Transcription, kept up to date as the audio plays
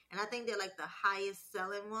I think they're like the highest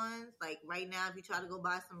selling ones. Like right now, if you try to go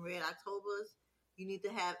buy some Red Octobers, you need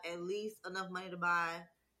to have at least enough money to buy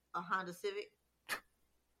a Honda Civic.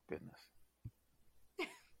 Goodness.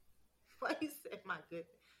 Why you said my goodness?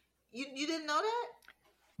 You didn't know that?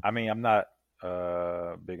 I mean, I'm not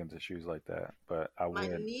big into shoes like that, but I My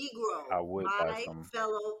would. Negro, I would buy my some.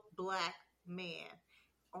 fellow black man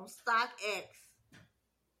on StockX,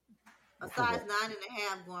 a size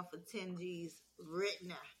 9.5 going for 10 G's right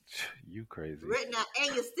now. You crazy. Right now,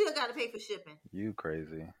 and you still got to pay for shipping. You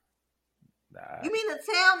crazy. Nah. You mean to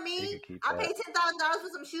tell me I that. paid $10,000 for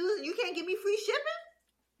some shoes and you can't give me free shipping?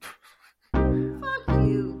 Fuck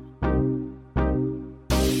you.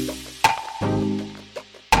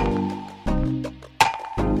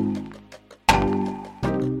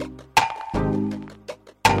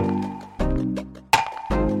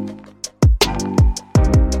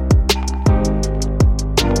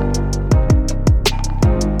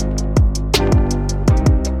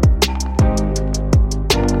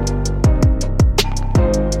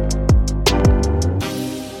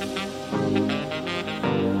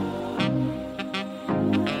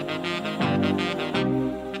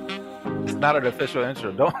 Not an official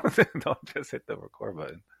intro. Don't just hit the record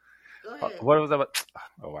button. Go ahead. What was that?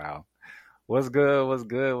 Oh wow. What's good? What's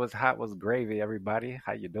good? What's hot? What's gravy? Everybody,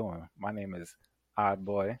 how you doing? My name is Odd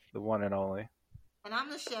Boy, the one and only. And I'm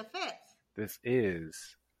the chefette. This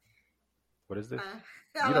is. What is this?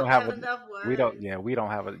 You don't have enough words. We don't. Yeah, we don't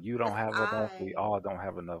have it. You don't have enough. We all don't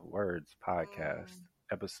have enough words. Podcast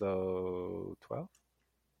episode 12.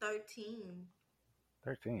 13.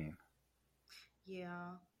 13.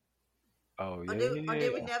 Yeah. Oh yeah. Or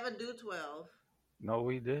did we never do 12? No,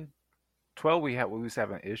 we did. 12 we was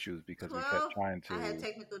having issues because 12, we kept trying to. I had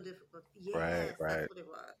technical difficulties. Yes, right. That's what it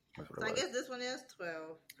was. So I guess this one is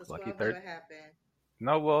 12. Lucky 12 never happened.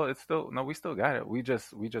 No, well, we still got it. We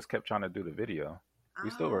just kept trying to do the video. We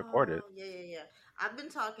still recorded. Yeah. I've been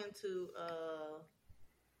talking to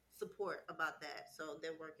support about that, so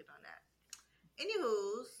they're working on that.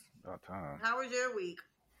 Anywho's, about time. How was your week?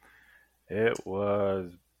 It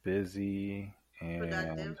was busy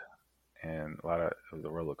productive. And it was a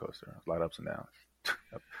roller coaster. A lot of ups and downs.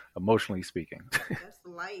 Emotionally speaking. That's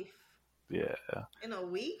life. Yeah. In a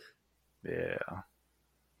week? Yeah.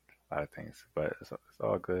 A lot of things. But it's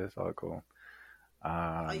all good. It's all cool.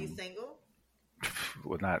 Are you single?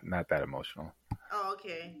 Well, not that emotional. Oh,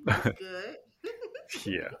 okay. That's good.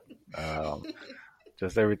 Yeah.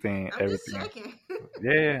 Just everything. Just checking.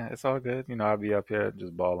 Yeah, it's all good. I'll be up here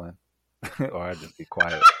just balling. Or I'll just be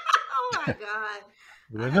quiet. Oh my God.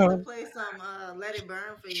 I have to play some Let It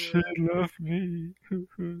Burn for you. She love me.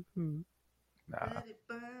 Nah. Let it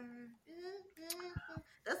burn.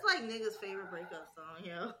 That's like niggas' favorite breakup song,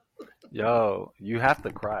 yo. Yo, you have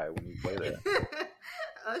to cry when you play that.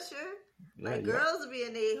 Usher? Like girls be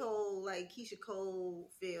in a whole like Keisha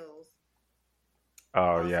Cole feels.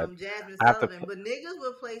 Oh yeah. Some Jasmine Sullivan, but niggas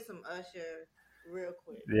will play some Usher real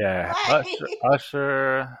quick. Yeah. Right?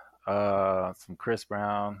 Usher, some Chris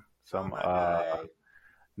Brown, some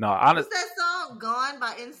no, honestly. What's that song? Gone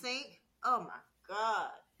by NSYNC? Oh my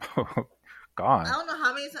God. Gone. I don't know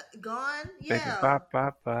how many times. Gone? Yeah.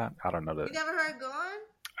 I don't know that. You never heard Gone?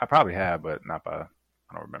 I probably have, but not by.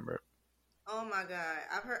 I don't remember it. Oh my God.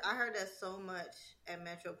 I heard that so much at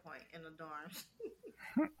Metro Point in the dorms.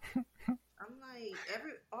 I'm like,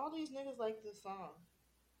 all these niggas like this song.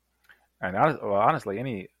 And honestly,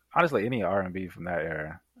 any R&B from that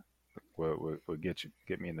era would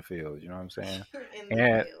get me in the field. You know what I'm saying?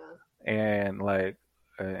 And like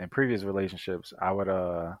in previous relationships, I would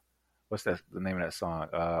what's the name of that song?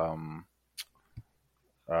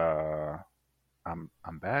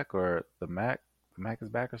 I'm back, or the Mac is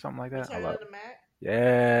back, or something like that. Return of the Mac?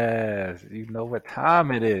 Yes, you know what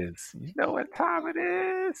time it is.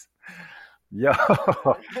 Yo,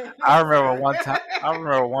 I remember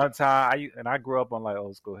one time. I grew up on like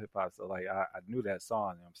old school hip hop, so like I knew that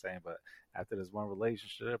song. You know what I'm saying? But after this one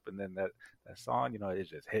relationship, and then that song, it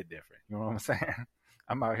just hit different. You know what I'm saying?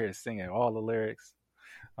 I'm out here singing all the lyrics.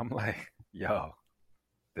 I'm like, yo,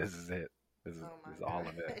 this is it. This is all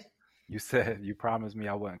of it. You said you promised me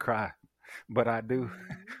I wouldn't cry, but I do.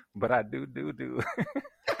 But I do.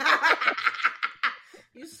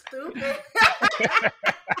 You stupid.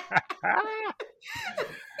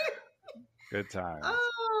 Good times.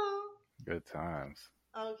 Oh. Good times.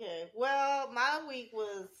 Okay. Well, my week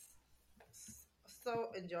was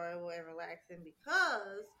so enjoyable and relaxing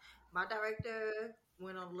because my director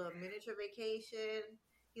went on a little miniature vacation.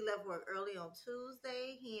 He left work early on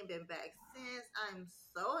Tuesday. He ain't been back since. I'm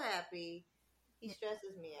so happy. He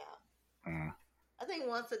stresses me out. I think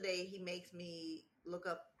once a day he makes me look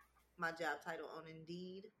up my job title on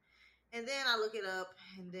Indeed. And then I look it up,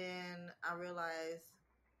 and then I realize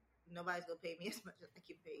nobody's gonna pay me as much as I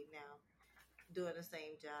get paid now doing the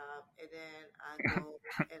same job. And then I go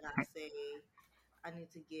and I say I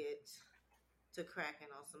need to get to cracking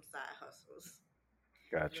on some side hustles.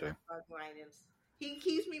 And then I Gotcha. start grinding. He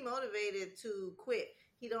keeps me motivated to quit.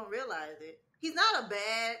 He don't realize it. He's not a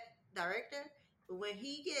bad director, but when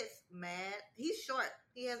he gets mad, he's short.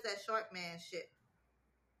 He has that short man shit.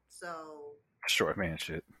 So Short man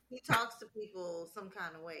shit. he talks to people some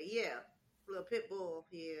kind of way. Yeah, little pit bull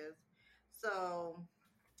he is. So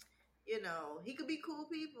he could be cool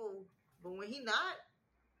people, but when he not,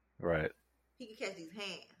 Right. he can catch these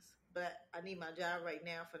hands. But I need my job right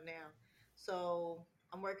now for now. So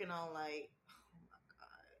I'm working on like, oh my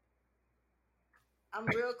god,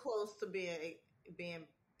 I'm real close to being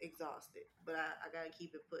exhausted, but I gotta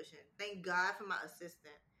keep it pushing. Thank God for my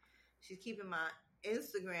assistant. She's keeping my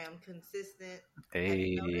Instagram consistent. Have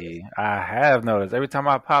you noticed? Hey, I have noticed every time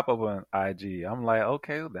I pop up on IG, I'm like,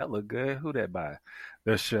 okay, that look good. Who that by?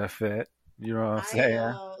 The chef at. You know what I'm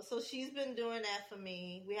saying? So she's been doing that for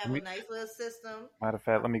me. We Let have a me, nice little system. matter of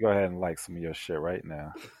fact, let me go ahead and like some of your shit right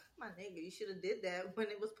now. My nigga, you should have did that when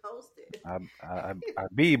it was posted. I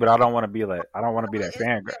be, but I don't want to be like, I don't want to be My that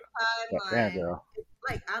fangirl. Instagram That timeline, fangirl. it's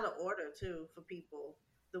like out of order too for people.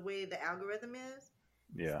 The way the algorithm is,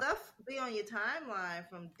 Yeah. stuff be on your timeline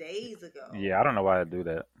from days ago. Yeah, I don't know why I do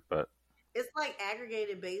that, but It's like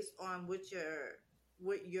aggregated based on what you're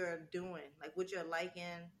doing, like what you're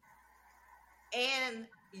liking, and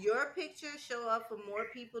your pictures show up for more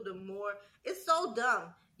people. The more it's so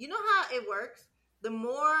dumb. You know how it works. The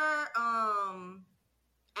more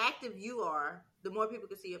active you are, the more people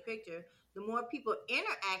can see your picture. The more people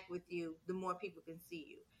interact with you, the more people can see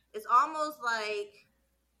you. It's almost like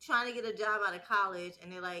trying to get a job out of college,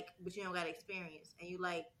 and they're like, "But you don't got experience," and you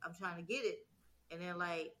like, "I'm trying to get it," and they're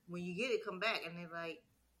like, "When you get it, come back," and they're like,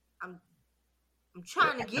 "I'm I'm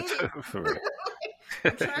trying to get it." for real.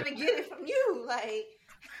 I'm trying to get it from you. Like,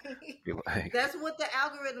 Be like, that's what the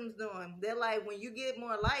algorithm's doing. They're like, when you get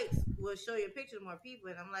more likes, we'll show your picture to more people.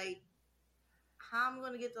 And I'm like, how am I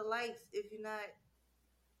gonna get the likes if you're not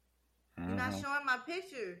mm-hmm, showing my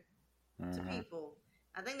picture to mm-hmm, people?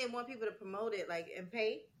 I think they want people to promote it, like, and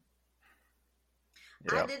pay.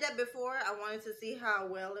 I yeah. did that before. I wanted to see how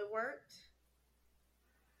well it worked,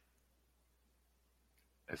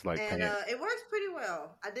 It's like and paying. it works pretty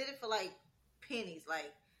well. I did it for like pennies.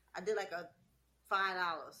 Like, I did like a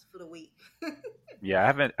 $5 for the week. Yeah, I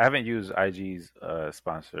haven't used IG's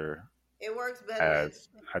sponsor It works better than ads.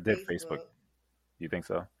 I did Facebook. Facebook. You think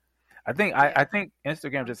so? I Yeah, think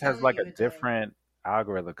Instagram I'm just has telling like a you, it does. different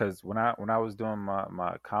algorithm because when I was doing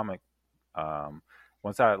my comic, um,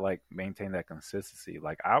 once I like maintained that consistency,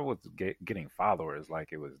 like I was getting followers like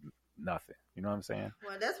it was nothing. You know what I'm saying?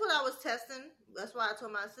 Well, that's what I was testing. That's why I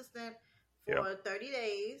told my assistant Yeah, for 30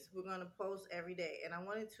 days we're gonna post every day, and I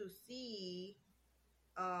wanted to see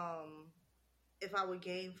um, if I would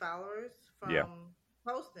gain followers yeah. from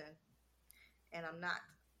posting, and I'm not.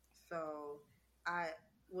 So I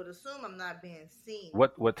would assume I'm not being seen.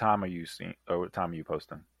 What time are you seeing or what time are you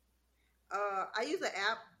posting? I use an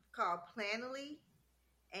app called Planoly,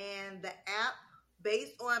 and the app,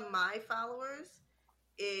 based on my followers,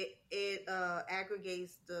 it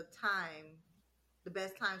aggregates the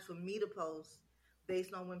best times for me to post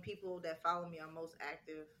based on when people that follow me are most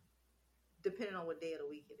active, depending on what day of the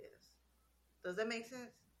week it is. Does that make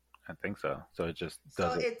sense? I think so. So it just So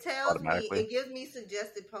does it it tells me, automatically. it gives me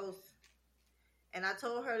suggested posts, and I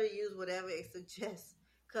told her to use whatever it suggests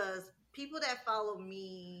because people that follow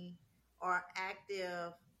me are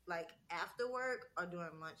active like after work or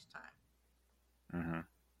during lunchtime. Hmm.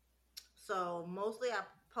 So mostly I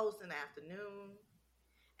post in the afternoon.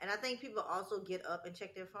 And I think people also get up and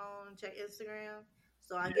check their phone, check Instagram.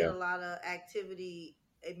 So I get Yeah, a lot of activity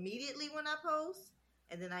immediately when I post,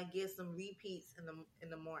 and then I get some repeats in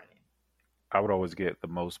the morning. I would always get the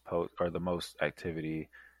most post or the most activity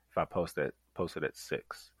if I posted at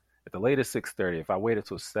 6. At the latest 6:30. If I waited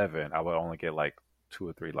till 7, I would only get like 2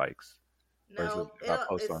 or 3 likes. Versus No, if I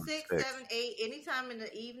post it's on six, 6. 7, 8. Anytime in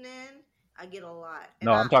the evening, I get a lot. And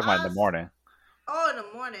No, I'm talking about in the morning. in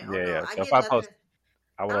the morning. Oh Yeah, no, yeah. I So if get I nothing. post,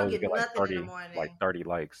 I I would don't always get get like nothing in the 30, like morning. 30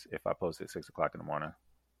 likes if I post at 6 o'clock in the morning.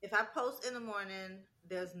 If I post in the morning,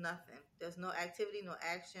 there's nothing. There's no activity, no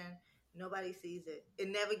action. Nobody sees it. It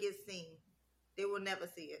never gets seen. They will never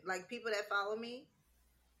see it. Like people that follow me,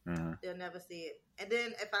 Hmm. they'll never see it. And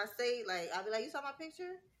then if I say like, I'll be like, "You saw my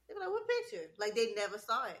picture?" They'll be like, "What picture?" Like they never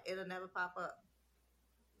saw it. It'll never pop up.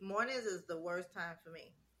 Mornings is the worst time for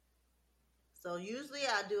me. So usually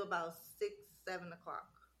I do about 6, 7 o'clock.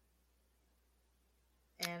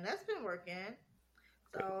 and that's been working.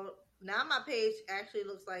 So now my page actually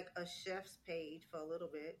looks like a chef's page for a little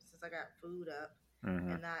bit since I got food up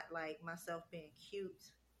Hmm. and not like myself being cute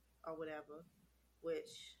or whatever, which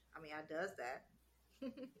I mean I does that.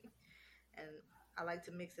 And I like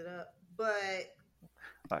to mix it up. But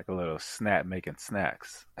Like a little snap making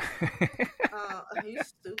snacks. you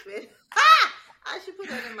stupid. I should put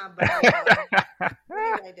that in my bio. Let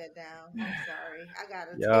me write that down. I'm sorry. I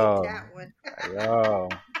gotta take Yo, that one. yo,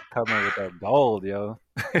 coming with that gold, yo.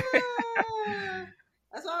 Ah,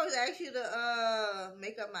 that's why I always ask you to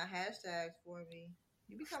make up my hashtags for me.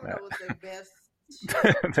 You be coming Snap. up with the best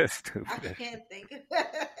shit. That's I stupid. can't think of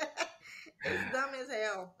it's dumb as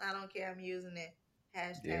hell. I don't care. I'm using it.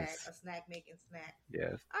 Hashtag Yes, a snack making snack.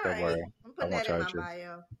 yes. All Don't right. worry. I'm I putting won't that in my charge you.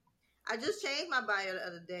 bio. I just changed my bio the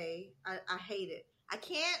other day. I hate it. I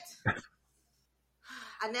can't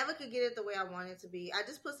I never could get it the way I want it to be. I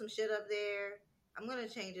just put some shit up there. I'm gonna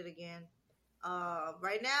change it again.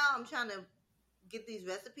 Right now I'm trying to get these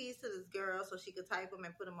recipes to this girl so she could type them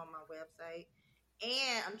and put them on my website.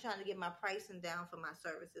 And I'm trying to get my pricing down for my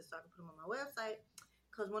services so I can put them on my website.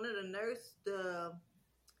 Because one of the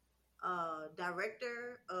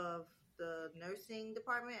director of the nursing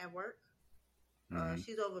department at work, Hmm.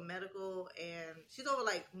 she's over medical and she's over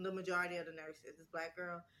like the majority of the nurses. This black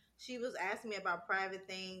girl. She was asking me about private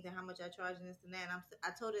things and how much I charge and this and that. And I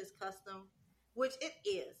told her it's custom, which it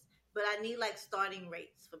is. But I need like starting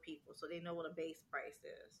rates for people so they know what a base price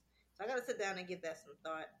is. So I got to sit down and give that some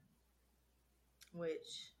thought,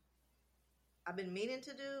 which I've been meaning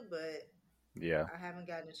to do, but Yeah. I haven't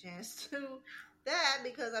gotten a chance to that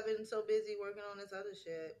because I've been so busy working on this other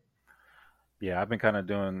shit. Yeah, I've been kind of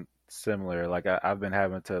doing similar. Like I've been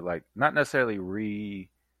having to like not necessarily reimagine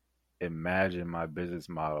my business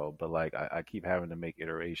model, but like I keep having to make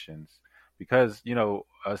iterations because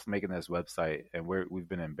us making this website and we've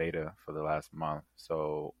been in beta for the last month,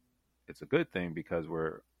 so it's a good thing because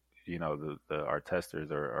we're the our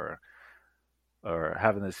testers are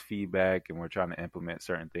having this feedback and we're trying to implement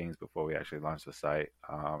certain things before we actually launch the site.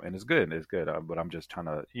 And it's good. But I'm just trying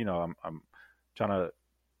to, I'm trying to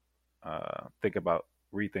think about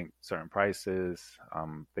rethink certain prices.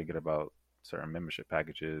 I'm thinking about certain membership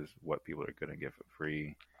packages, what people are going to get for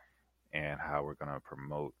free, and how we're going to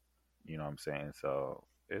promote. You know what I'm saying? So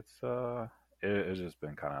it's just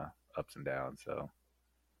been kind of ups and downs. So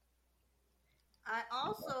I you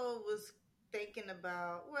know. also was thinking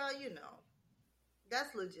about, well,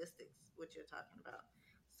 that's logistics, what you're talking about.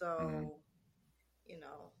 Mhm. So,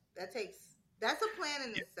 that's a plan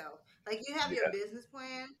in Yeah, itself. Like you have your yeah, business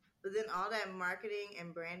plan, but then all that marketing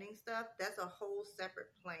and branding stuff, that's a whole separate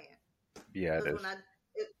plan. yeah, it Because is.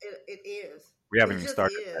 it is. We haven't It even just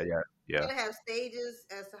started that is. yet. You Yeah, gotta have stages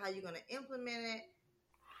as to how you're gonna implement it,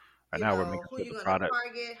 right now we're making who sure you're the gonna product.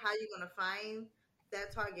 target, how you're gonna find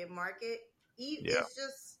that target market. Yeah, It's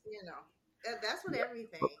just, that's what yeah. But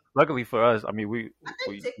everything. luckily for us, I mean, I think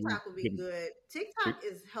we've TikTok would be been good. we, TikTok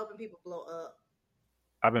is helping people blow up.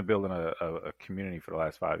 I've been building a community for the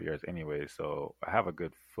last 5 years anyway, so I have a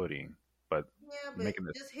good footing. But Yeah, but making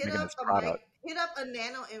this just making this mic, product. hit up a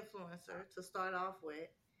nano influencer to start off with,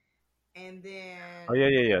 and Oh then yeah,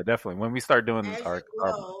 yeah, yeah, definitely. When we start doing as you our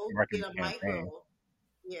grow, get marketing a campaign, micro.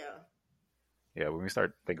 Yeah, yeah, when we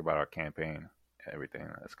start thinking about our campaign and everything,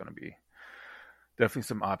 that's going to be definitely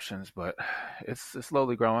some options. But it's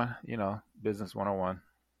slowly growing. Business 101.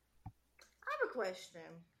 I have a question.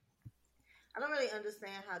 I don't really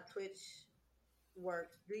understand how Twitch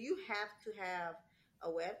works. Do you have to have a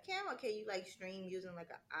webcam, or can you like stream using like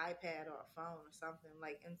an iPad or a phone or something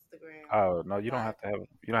like Instagram Oh no, Live? you don't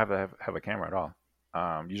have to have a camera at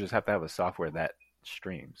all. You just have to have a software that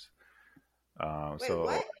streams. Wait, what?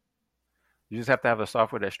 So you just have to have a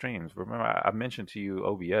software that streams. Remember, I mentioned to you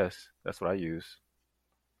OBS. That's what I use.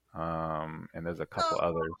 And there's a couple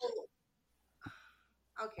others.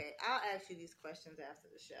 So, okay, I'll ask you these questions after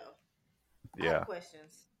the show. I have Yeah,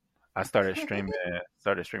 questions. I started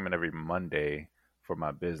streaming every Monday for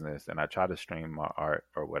my business, and I try to stream my art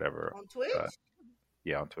or whatever. On Uh, Twitch?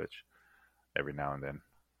 yeah, on Twitch every now and then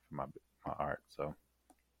for my art. So,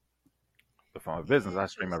 but for my business, I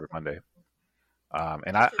stream every Interesting. Monday.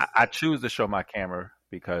 And I Interesting. choose to show my camera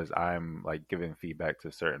because I'm like giving feedback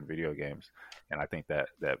to certain video games, and I think that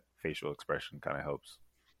facial expression kind of helps.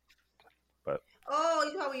 But Oh,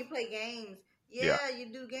 you know when you play games. yeah, Yeah,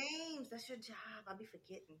 you do games. That's your job. I'll be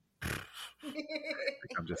forgetting.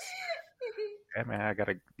 I'm just, hey man, I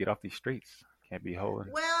gotta get off these streets. Can't be holding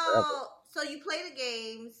forever. Well, so you play the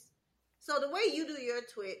games. So the way you do your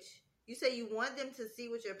Twitch, you say you want them to see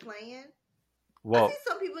what you're playing. I Well, see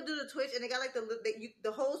some people do the Twitch and they got like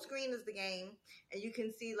the whole screen is the game and you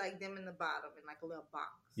can see like them in the bottom in like a little box.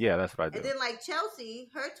 yeah, that's what I And do. then like Chelsea,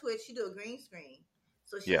 her Twitch, she do a green screen,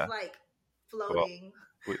 so she's Yeah. like Well, floating.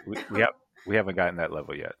 we have we haven't gotten that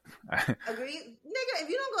level yet. A green nigga, if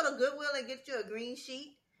you don't go to Goodwill and get you a green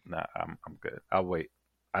sheet. Nah, I'm good. I'll wait.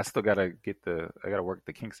 I still gotta I gotta work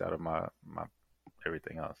the kinks out of my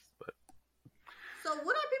everything else. But So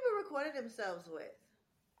what are people recording themselves with?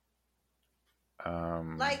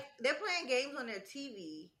 um, Like they're playing games on their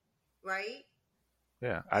TV, right?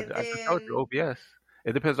 yeah, And I just told you then OBS.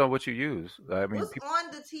 It depends on what you use. I mean, what's people, on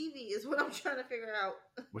the TV is what I'm trying to figure out.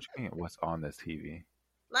 what you mean? What's on this TV?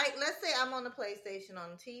 Like, let's say I'm on the PlayStation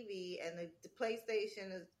on TV, and the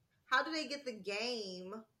PlayStation is. How do they get the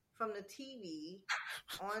game from the TV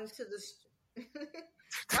onto the?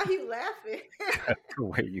 Why are you laughing? The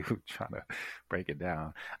way you trying to break it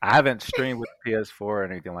down. I haven't streamed with PS4 or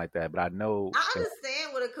anything like that, but I know I that.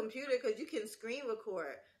 understand with a computer because you can screen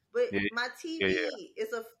record, but Yeah, my yeah, yeah. TV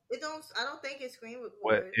is a. It don't. I don't think it screen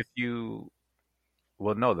What records. if you?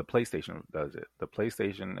 Well, no, the PlayStation does it. The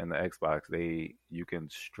PlayStation and the Xbox, you can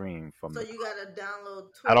stream from So the. you gotta download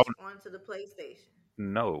I don't. Twitch onto the PlayStation.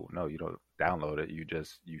 No, you don't download it.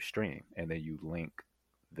 You stream, and then you link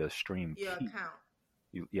the stream Your key. account.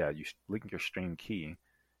 You link your stream key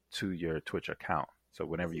to your Twitch account. So This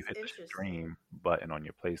whenever you is hit the interesting. stream button on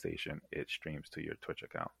your PlayStation, it streams to your Twitch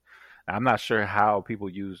account. Now, I'm not sure how people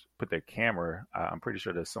put their camera. I'm pretty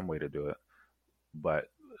sure there's some way to do it, but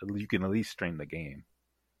you can at least stream the game.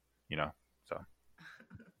 You know, so.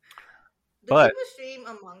 Do But people stream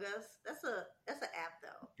Among Us? That's an app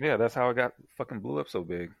though. yeah, that's how it got fucking blew up so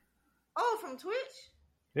big. Oh, from Twitch?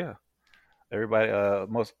 Yeah, everybody,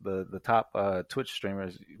 most the top Twitch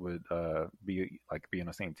streamers would be in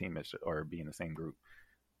the same team or be in the same group,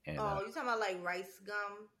 and Oh, you talking about like Rice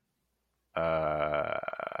Gum? I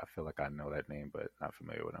feel like I know that name, but not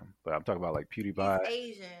familiar with him. But I'm talking about like He's PewDiePie,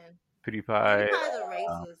 Asian. PewDiePie, PewDiePie is a uh,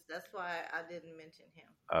 racist. That's why I didn't mention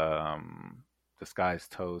him. the Sky's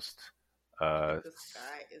Toast, The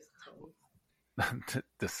sky is toast.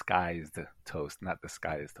 Disguised Toast, not the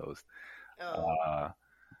Sky is Toast, Oh. uh,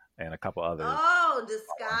 and a couple others. Oh,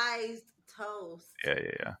 disguised toast. Yeah,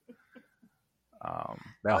 yeah, yeah.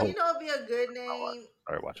 That Oh, whole you know it'd be a good I name.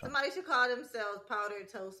 started watching. Somebody should call themselves Powdered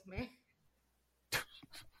Toast Man.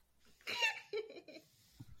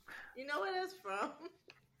 You know where that's from?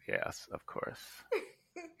 Yes, of course.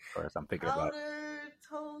 Of course, I'm thinking about. Powdered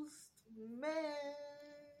Toast Man.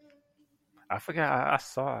 I forgot. I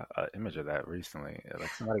saw an image of that recently.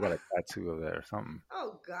 Like somebody got a tattoo of that or something.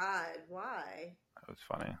 Oh God, why? It was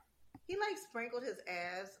funny. He like sprinkled his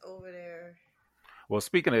ass over there. Well,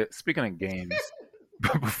 speaking of games,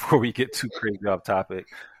 before we get too crazy off topic,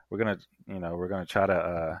 we're gonna try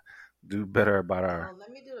to do better Oh,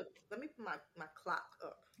 let me put my clock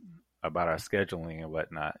up. about our scheduling and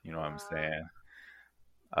whatnot. You know what I'm Clock saying?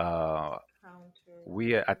 Uh, I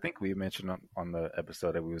counter. think we mentioned on the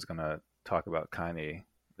episode that we was gonna talk about Kanye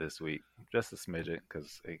this week, just a smidget,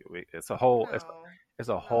 because it's a whole No, it's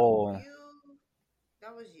a no, whole.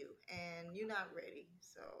 that was you, and you're not ready.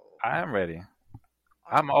 So, I am ready.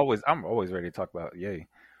 are you? I'm always ready to talk about Ye,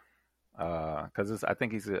 because I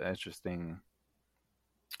think he's an interesting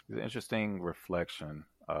reflection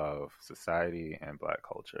of society and Black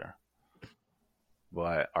culture.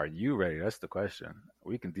 But are you ready? That's the question.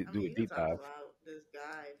 We can I do mean, a you can deep talk dive. about this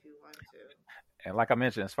guy if you want to. And like I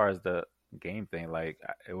mentioned, as far as the game thing, like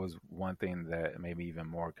it was one thing that made me even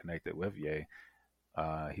more connected with Ye.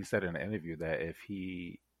 He said in an interview that if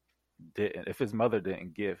his mother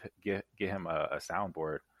didn't get him a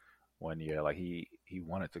soundboard one year, like he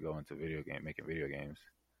wanted to go into making video games.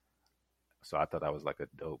 So I thought that was like a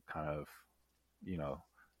dope kind of, you know,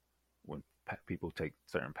 when people take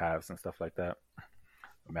certain paths and stuff like that.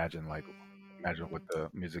 Imagine imagine what Mm, the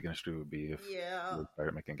music industry would be if yeah, we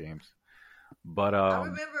started making games. But I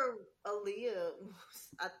remember Aaliyah.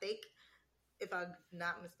 I think, if I'm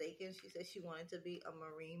not mistaken, she said she wanted to be a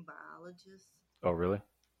marine biologist. oh really?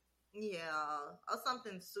 Yeah, or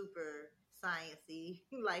something super sciencey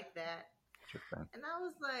like that. Interesting. And I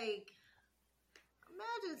was like,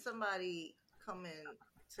 imagine somebody coming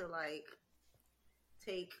to like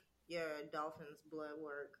take your dolphin's blood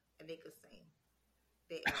work and they could sing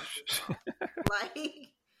their asses off. Like,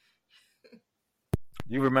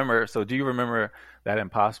 You remember? So do you remember that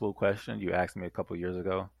impossible question you asked me a couple years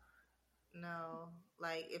ago? no,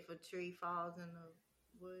 like if a tree falls in the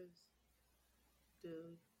woods, do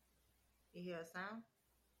you hear a sound?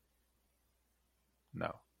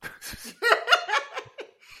 No.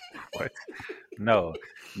 What? No.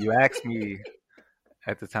 You asked me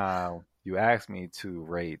at the time. you asked me to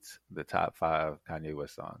rate the top five Kanye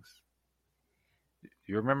West songs.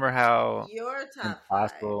 You remember how Your top five.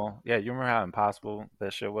 impossible? Yeah, you remember how impossible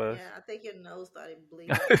that shit was. Yeah, I think your nose started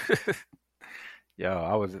bleeding.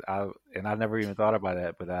 Yo, and I never even thought about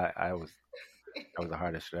that, but that was the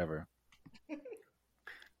hardest shit ever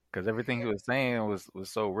because everything he was saying was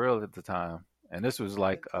so real at the time. And this was At the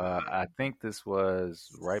like, I time, think this was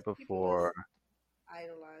right people was before.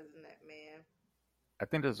 idolizing that man. I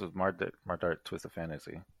think this was Mark Twist of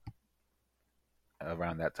Fantasy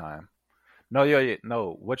around that time. No, yeah, yeah,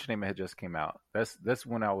 no. What's Your Name had just came out. That's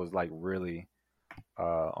when I was like really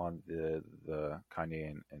on the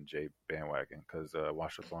Kanye and Jay bandwagon because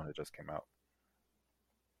Watch the Throne had just came out.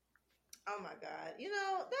 Oh my god! You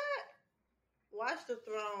know that Watch the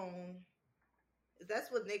Throne.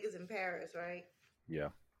 That's what niggas in Paris, right? Yeah.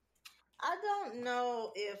 I don't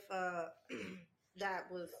know if that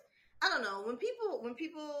was. I don't know when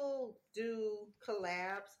people do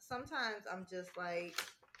collabs. Sometimes I'm just like,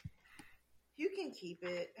 you can keep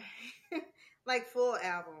it, like full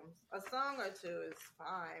albums. A song or two is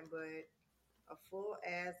fine, but a full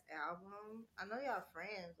ass album. I know y'all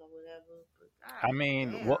friends or whatever, but I god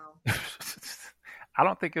mean, what? damn, I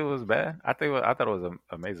don't think it was bad. I thought it was an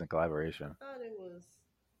amazing I collaboration. thought it was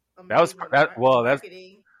That was amazing that. Well, that's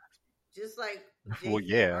marketing. Just like Jay well, Z and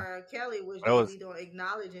yeah. R. Kelly, which That Jay was Z don't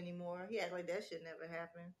acknowledge anymore. He act like that shit never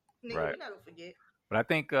happened. Nigga, right. we not gonna forget. But I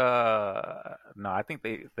think no, I think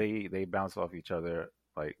they bounce off each other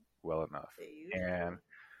like well enough. They used And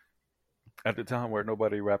to. at the time where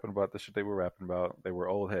nobody rapping about the shit they were rapping about, they were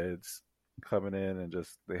old heads coming in and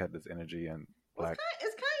just they had this energy and black.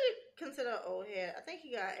 It's kind of considered old head. I think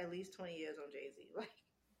he got at least 20 years on Jay Z. Like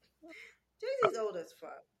Jay uh, Z's old as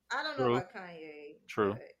fuck. I don't know True, about Kanye,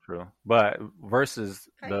 true, but true. But versus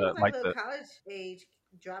Kanye was like like little the college age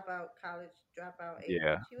college dropout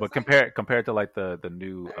yeah, age. He was but like compared to like the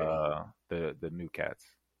new 30. the new cats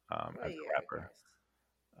Well, as a yeah, I rapper. guess.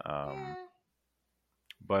 Um Yeah.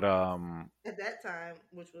 but At that time,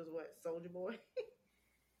 which was what Soldier Boy.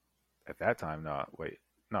 at that time, no, wait,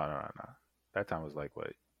 no. That time was like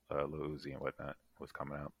what Lil Uzi and whatnot was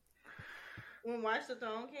coming out. When Watch the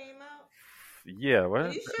Throne came out, Yeah, are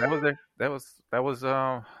what you that was sure? there. That was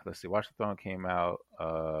let's see, Watch the Throne came out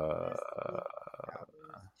Let's look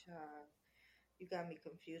albums. Child, you got me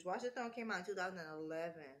confused. Watch the Throne came out in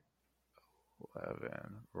 2011. 11,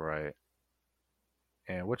 right.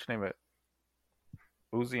 And what's your name it?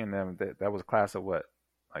 Uzi and them that was class of what?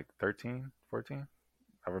 Like 13, 14?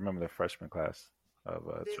 I remember the freshman class of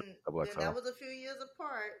Double Then XL. that was a few years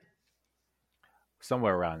apart.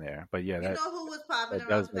 Somewhere around there. But yeah, You know who was popping that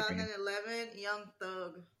around does make me 2011? Young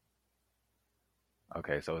Thug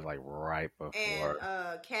okay, so it was like right and before.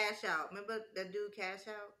 Cash Out. Remember that dude Cash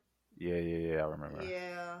Out? Yeah, I remember.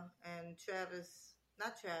 Yeah, and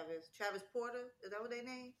not Travis, Travis Porter. Is that what they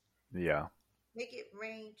name? Yeah. Make it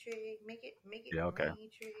rain, Trig. Make it Yeah, okay. rain,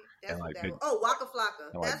 Trig. And That's what like that was. Oh, Waka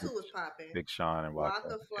Flocka. and like That's who was popping. Big Sean and Waka.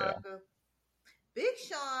 Waka Yeah. Flocka. Big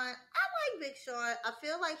Sean. I like Big Sean. I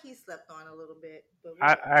feel like he slept on a little bit, but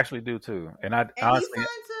I whatever. actually do too. And I And he honestly signed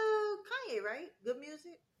to Kanye, right? Good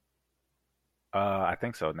music. I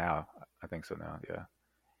think so now. I think so now, yeah.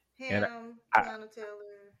 And Him, I Tiana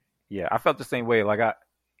Taylor. yeah, I felt the same way. Like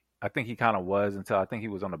I think he kind of was until I think he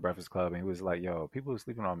was on the Breakfast Club and he was like, "Yo, people are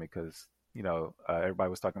sleeping on me because everybody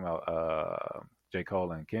was talking about J.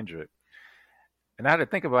 Cole and Kendrick." And I had to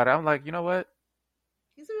think about it. I'm like, you know what?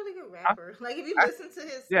 He's a really good I, rapper. Like if you I listen to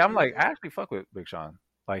his yeah, I'm like, I music, actually fuck with Big Sean.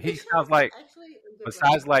 Like Big he sounds Sean is like actually a good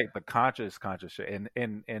besides rapper. like the conscious shit,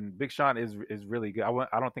 and Big Sean is really good.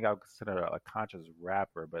 I don't think I would consider a conscious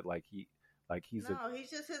rapper, but like he's a No,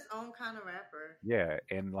 he's just his own kind of rapper. yeah,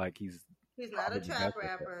 and like he's He's not a probably the trap best at it.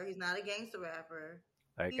 rapper. He's not a gangster rapper.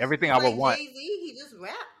 Like He's everything just I would like want, Jay Z. He just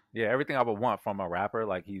rap. yeah, everything I would want from a rapper,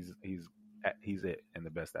 like he's it and the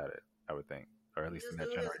best at it. I would think, or at He least in just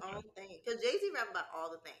that do his own generation. thing. Cause Jay Z rap about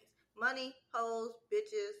all the things: money, hoes,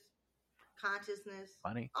 bitches, consciousness,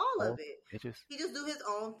 Money, all of oh, it. bitches, He just do his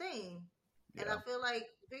own thing, and I yeah. feel like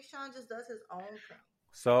Big Sean just does his own thing.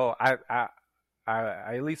 So I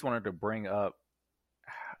at least wanted to bring up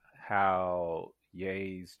how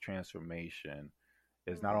Ye's transformation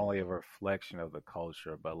is not only a Mm. reflection of the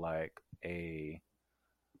culture, but like a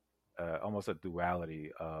almost a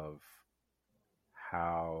duality of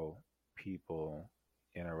how people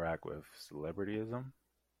interact with celebrityism.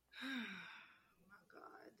 Oh my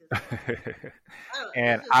god, this man. I don't.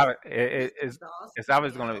 And I It's it's exhausting,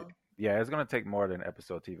 obviously gonna yo. yeah it's gonna take more than an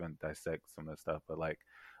episode to even dissect some of the stuff, but like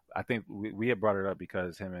I think we had brought it up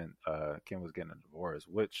because him and Kim was getting a divorce,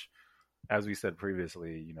 which as we said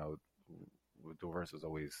previously, divorce is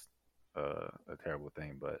always a terrible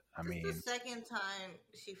thing. But I This is mean, the second time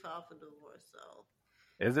she filed for divorce. So,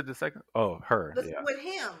 is it the second? Oh, her, but yeah, with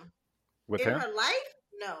him with in him. her life,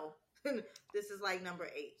 no, this is like number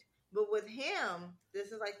 8. But with him,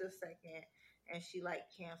 this is like the second, and she like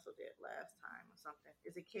canceled it last time or something.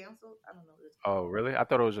 Is it canceled? I don't know what it's Oh, called. really? I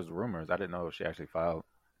thought it was just rumors. I didn't know if she actually filed.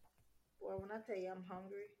 Well, when I tell you I'm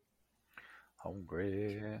hungry,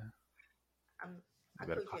 Hungry. I'm You I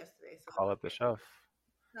better cooked yesterday, so call it's up the okay. chef.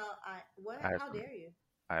 No, I what? I had How some. dare you?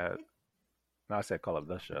 I had no. I said call up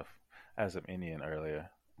the chef. I had some Indian earlier.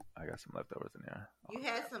 I got some leftovers in there. You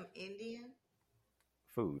had some Indian?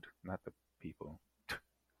 Food, not the people.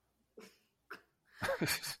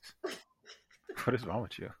 What is wrong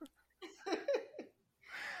with you?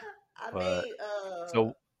 I But made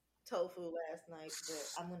so tofu last night,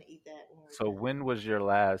 but I'm gonna eat that when we're so done. when was your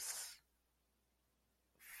last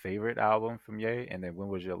favorite album from Ye? And then when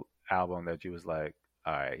was your album that you was like,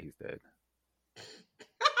 all right, he's dead?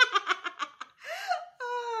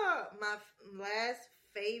 My last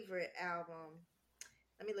favorite album.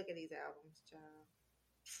 Let me look at these albums, child.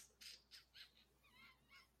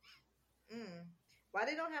 Mm. Why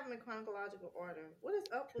they don't have them in chronological order? What is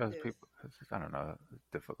up with Because this? people, it's just, I don't know, it's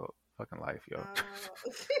difficult. Fucking life, yo.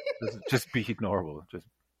 Uh, Just be normal. Just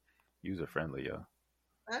user friendly, yo.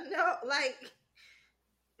 I know, like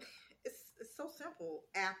it's so simple.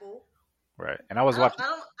 Apple. Right. And I was watching. I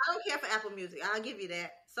don't care for Apple Music. I'll give you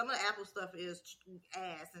that. Some of the Apple stuff is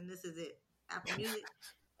ass, and this is it. Apple Music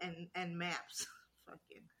and Maps.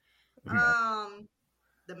 Fucking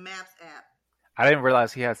the Maps app. I didn't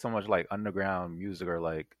realize he had so much like underground music, or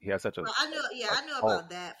like he had such Well, I know, yeah, a I knew cult. about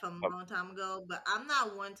that from Uh a long time ago, but I'm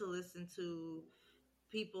not one to listen to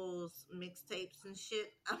people's mixtapes and shit.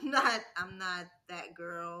 I'm not that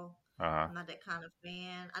girl. huh. I'm not that kind of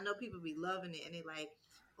fan. I know people be loving it and they like,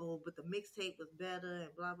 oh, but the mixtape was better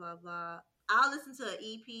and blah blah blah. I'll listen to an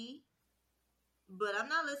EP, but I'm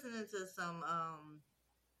not listening to some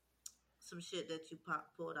shit that you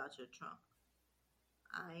pulled out your trunk.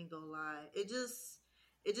 I ain't gonna lie. It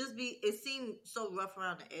seemed so rough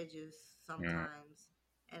around the edges Mm, sometimes,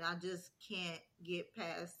 and I just can't get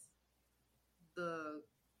past the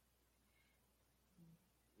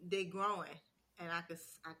they growing, and I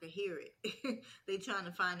could hear it. They trying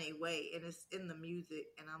to find a way, and it's in the music,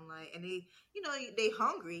 and I'm like, and they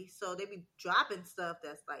hungry, so they be dropping stuff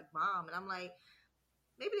that's like bomb, and I'm like,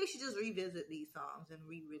 maybe they should just revisit these songs and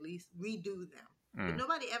redo them, but mm,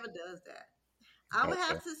 nobody ever does that. I would okay.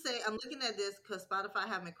 have to say I'm looking at this because Spotify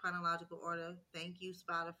have them in chronological order. Thank you,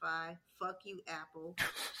 Spotify. Fuck you, Apple.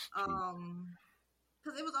 Jeez.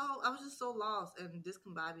 Because it was all I was just so lost and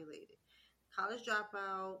discombobulated. College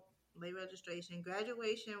dropout, late registration,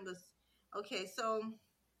 graduation was okay. So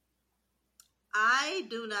I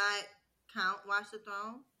do not count Watch the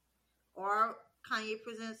Throne or Kanye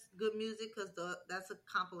presents good music because that's a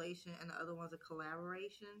compilation and the other one's a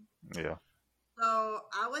collaboration. Yeah. So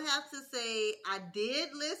I would have to say I did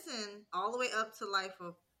listen all the way up to Life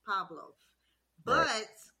of Pablo, Right. but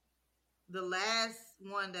the last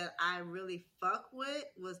one that I really fuck with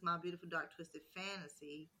was My Beautiful Dark Twisted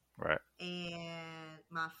Fantasy, Right. and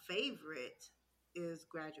my favorite is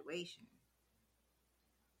Graduation.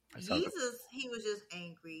 That sounds. Jesus, he was just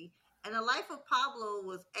angry, and The Life of Pablo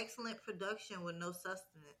was excellent production with no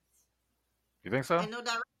sustenance You think so? and no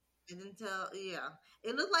direction. Until yeah,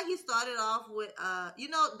 it looked like he started off with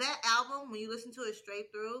that album when you listen to it straight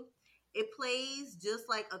through, it plays just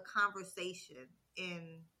like a conversation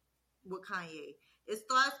in with Kanye. It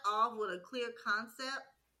starts off with a clear concept,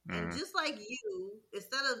 and Mm. just like you,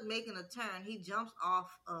 instead of making a turn, he jumps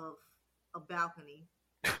off of a balcony,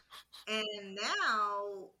 and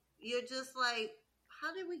now you're just like,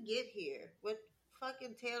 how did we get here with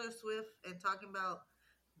fucking Taylor Swift and talking about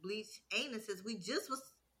bleach anuses? We just was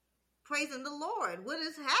praising the Lord. What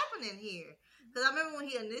is happening here? Because I remember when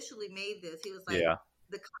he initially made this, he was like, Yeah.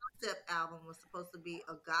 the concept album was supposed to be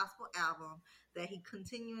a gospel album that he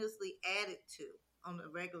continuously added to on a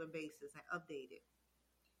regular basis and updated.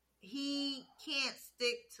 He can't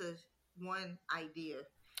stick to one idea,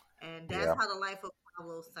 and that's Yeah. how the life of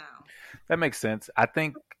Pablo sound. That makes sense. I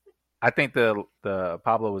think the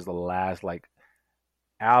Pablo was the last like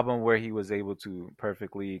album where he was able to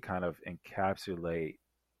perfectly kind of encapsulate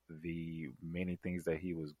the many things that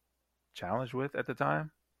he was challenged with at the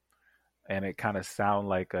time, and it kind of sound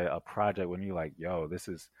like a project when you're like, yo, this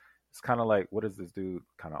is, it's kind of like, what is this dude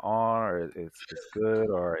kind of on, or it's good,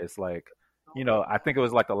 or it's like, Oh my I think it god,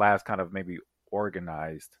 was like the last kind of maybe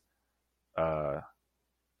organized uh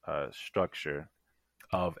structure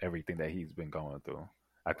of everything that he's been going through.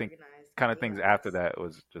 I think organized. kind of things after Yes. that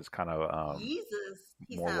was just kind of Yeezus,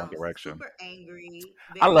 he more One sounds Direction. super angry,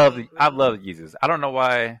 I very love I angry. love Yeezus. I don't know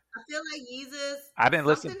why I feel like Yeezus, I didn't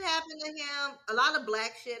listen. something happened to him. A lot of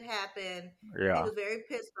black shit happened, and he Yeah. was very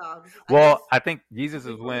pissed off. This is, I guess, Well, I think Yeezus is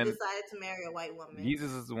before he when decided to marry a white woman.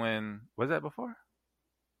 Yeezus is when was that before?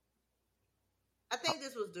 I think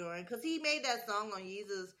this was during because he made that song on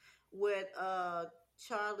Yeezus with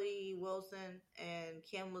Charlie Wilson, and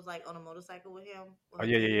Kim was like on a motorcycle with him with Oh her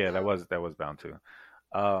yeah, titties yeah, yeah. out. That was bound to.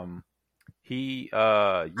 Um, he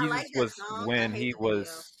I like Yeezus that was song. I when hate he the video.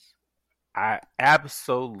 was. I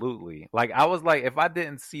absolutely like. I was like, if I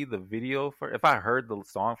didn't see the video for, if I heard the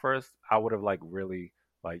song first, I would have like really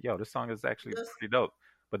like, yo, this song is actually Just pretty dope.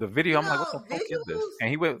 But the video, you I'm like, what know, the fuck is this? And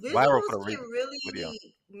he went viral visuals for the can video.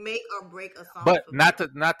 really make or break a song But for me.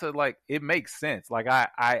 not to like, it makes sense. Like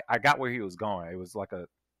I got where he was going. It was like a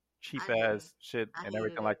cheap I didn't. ass shit I and hated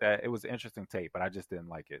everything it. like that. It was an interesting tape, but I just didn't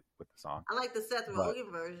like it with the song. I like the Seth But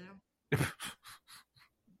Rogen version.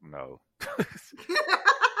 no,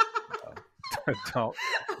 don't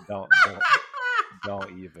don't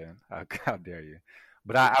don't even. How dare you?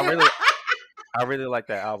 But I really like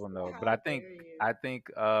that album though. But How dare you? I think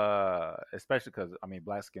especially because I mean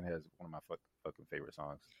Black Skin has one of my fucking favorite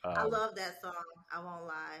songs. I love that song. I won't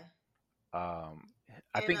lie. Um,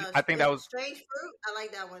 And I think that was Strange Fruit, I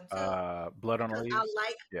like that one too. Blood on the Because I Leaves.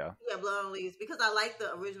 like, Yeah. yeah, Blood on Leaves. Because I like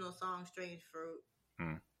the original song Strange Fruit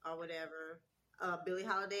Mm, or whatever. Billie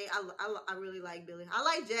Holiday. I really like Billie. I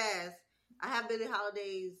like jazz. I have Billie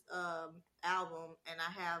Holiday's album, and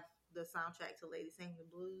I have the soundtrack to Lady Sing the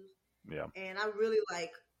Blues. yeah. And I really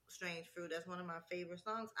like Strange Fruit. That's one of my favorite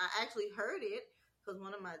songs. I actually heard it because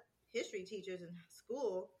one of my history teachers in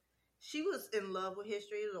school, she was in love with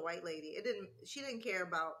history. It was a white lady. She didn't care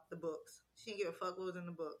about the books. She didn't give a fuck what was in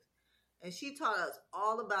the books. And she taught us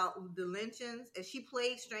all about the lynchings, and she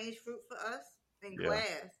played Strange Fruit for us in Yeah.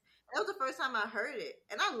 class. That was the first time I heard it,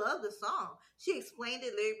 and I love the song. She explained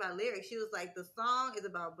it lyric by lyric. She was like, "The song is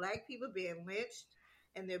about black people being lynched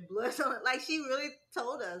and their blood on it." Like she really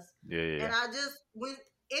told us. Yeah. Yeah. And Yeah. I just went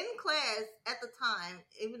in class at the time,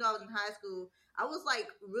 even though I was in high school, I was like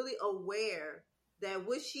really aware that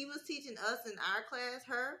what she was teaching us in our class,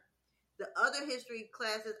 the other history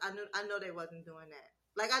classes, I know they wasn't doing that.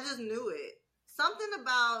 Like I just knew it. Something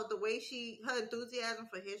about the way her enthusiasm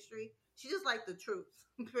for history, she just liked the truth,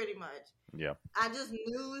 pretty much. Yeah. I just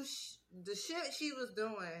knew the shit she was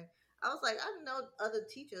doing. I was like, I know other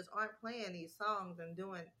teachers aren't playing these songs and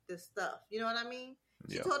doing this stuff. You know what I mean?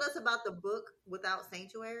 She Yeah. told us about the book Without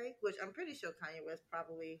Sanctuary, which I'm pretty sure Kanye West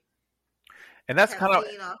probably And that's have kind of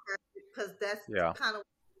seen or heard because that's yeah. kind of what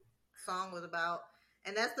the song was about.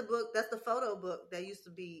 And that's the book. That's the photo book that used to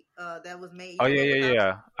be that was made. Oh You know, yeah, the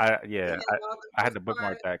yeah, Without. yeah. It had all I the had to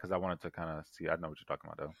bookmark postcards. that because I wanted to kind of see. I know what you're talking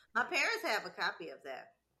about though. My parents have a copy of that.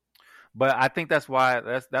 But I think that's why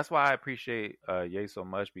I appreciate Ye so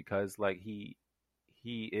much because like he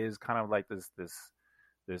is kind of like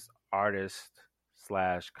this artist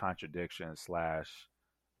slash contradiction slash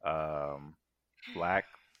um black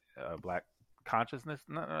black consciousness,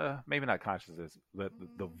 maybe not consciousness, but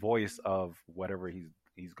the Mm-hmm. voice of whatever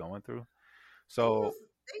he's going through. They So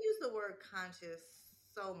use the word conscious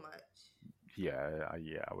so much. yeah,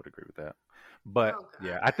 yeah, I would agree with that. But Oh God,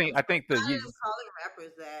 yeah, I'm I so think the tired of them Yeezus, calling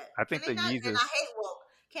rappers that. I Can think they the not? And I Yeezus, hate woke.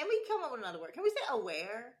 Can we come up with another word? Can we say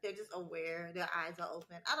aware? They're just aware. Their eyes are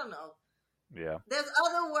open. I don't know. yeah, There's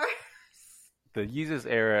other words. the Yeezus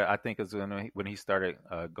era, I think is when he started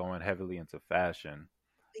going heavily into fashion, and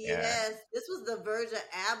Yes, this was the Virgil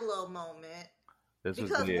Abloh moment this was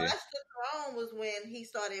because the Watch the Throne was when he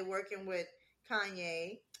started working with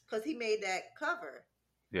Kanye because he made that cover.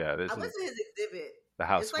 yeah, I this went is to his exhibit. the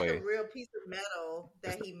It's like a houseway. real piece of metal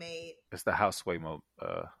It's that he made. the houseway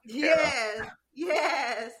era. Yes,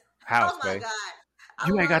 yes. Oh my Houseway. God, I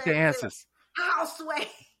You ain't love got the that shit. answers. Houseway.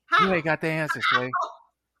 You How? ain't got the answers, Sway.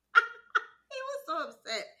 He was so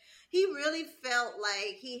upset. He really felt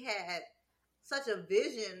like he had such a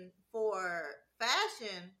vision for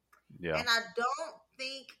fashion, Yeah, and I don't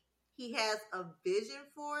think he has a vision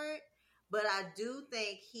for it, but I do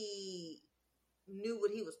think he knew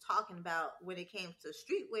what he was talking about when it came to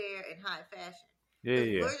streetwear and high fashion. yeah, Because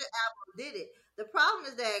yeah, Virgil Abloh did it. The problem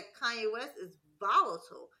is that Kanye West is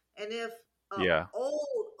volatile, and if a yeah,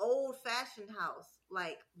 old fashioned house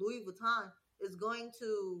like Louis Vuitton is going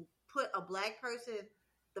to put a black person,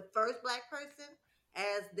 the first black person,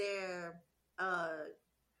 as their uh,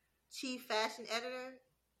 chief fashion editor,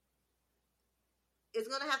 it's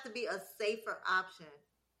going to have to be a safer option.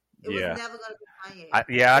 It was yeah. never going to be Kanye.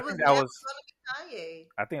 Yeah, It was never going to be Kanye.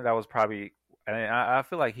 I think that was probably and I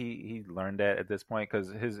feel like he learned that at this point because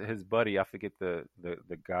his buddy, I forget the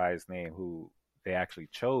guy's name who they actually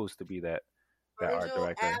chose to be that art Virgil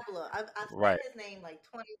director. Abloh. I've said Right. his name like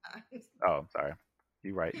 20 times. Oh, I'm sorry.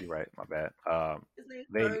 You're right. You're right. My bad. His name's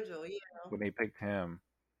They Virgil. when they picked him,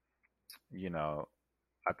 you know,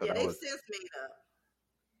 I thought Yeah, that they've was since made up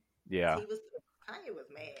because yeah, Kanye was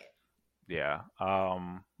mad. yeah.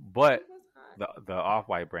 He But was hot. the off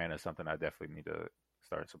white brand is something I definitely need to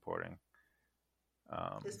start supporting.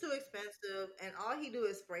 It's Um, too expensive, and all he do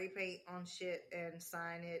is spray paint on shit and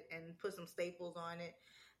sign it and put some staples on it.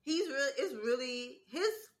 It's really his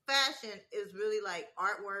fashion is really like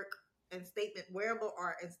artwork and statement, wearable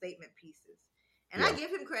art and statement pieces. And I yeah,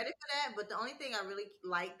 give him credit for that, but the only thing I really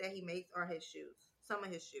like that he makes are his shoes. Some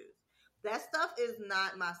of his shoes. That stuff is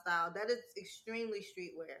not my style. That is extremely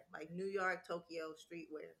streetwear, like New York, Tokyo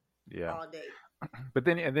streetwear, yeah. all day. But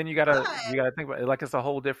then and then But you gotta think about it like it's a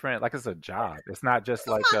whole different like it's a job. It's not this just is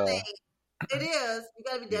like my thing. It is. You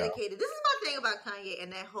got to be you know, dedicated. This is my thing about Kanye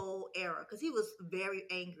and that whole era because he was very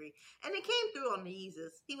angry, and it came through on the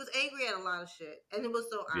Yeezus. He was angry at a lot of shit, and it was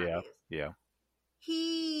so yeah, obvious. yeah,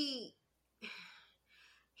 He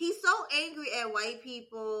he's so angry at white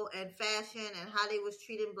people and fashion and how they was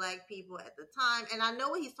treating black people at the time. And I know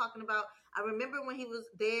what he's talking about. I remember when he was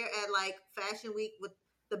there at like Fashion Week with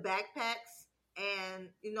the backpacks, and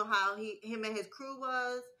you know how him and his crew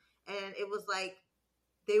was, and it was like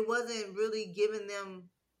they wasn't really giving them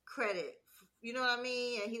credit. You know what I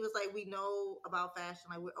mean? And he was like, "We know about fashion,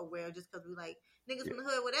 like we're aware just because we like niggas yeah, from the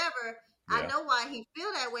hood, whatever." I yeah, know why he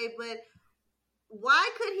feel that way, but why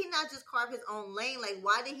could he not just carve his own lane? Like,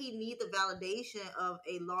 why did he need the validation of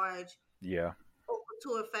a large yeah. haute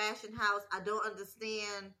couture fashion house? I don't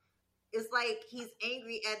understand. It's like he's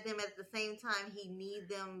angry at them at the same time. He need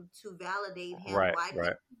them to validate him. Right, Why right.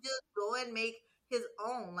 couldn't he just go and make his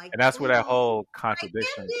own? Like And that's where that Fubu, whole like him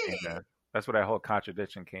contradiction did came in. it. That's where that whole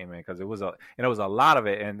contradiction came in because it was a lot of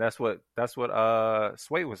it, and that's what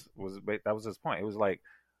Sway that was his point. It was like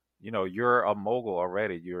you're a mogul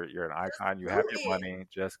already. You're an Just icon. You do have your it. money.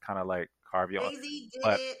 Just kind of like carve your own. Jay Z did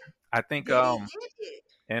But it. I think Diddy did it.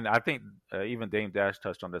 and I think even Dame Dash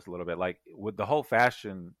touched on this a little bit. Like with the whole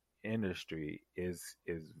fashion industry is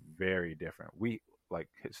very different. We like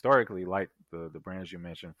historically, like the brands you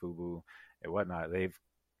mentioned, Fubu and whatnot. They've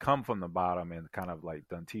come from the bottom and kind of like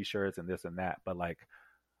done T-shirts and this and that. But like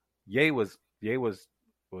Ye was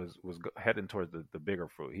heading towards the bigger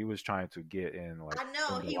fruit. He was trying to get in like I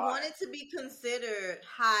know in the he line. wanted to be considered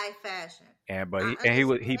high fashion. And but I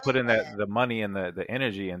he put understand in that. the money and the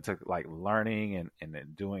energy into like learning and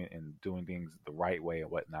then doing things the right way and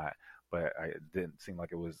whatnot. But it didn't seem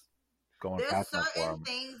like it was going There's fast enough for certain him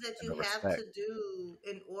things that and you the have to respect. do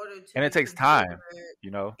in order to And it be takes considered time,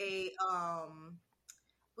 you know. a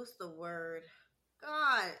what's the word?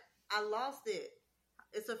 God, I lost it.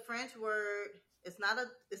 It's a French word. It's not I'm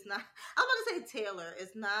gonna say tailor.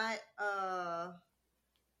 It's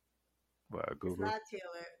Guru, not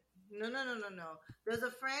tailor. No. There's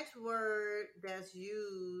a French word that's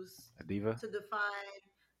used a diva, to define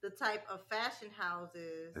the type of fashion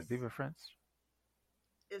houses. is diva French?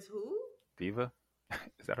 Is who? Diva,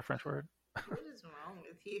 is that a French word? What is wrong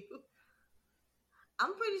with you?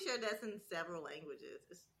 I'm pretty sure that's in several languages.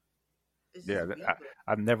 It's Yeah, just weird.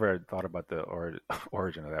 I've never thought about the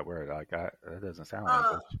origin of that word. Like that doesn't sound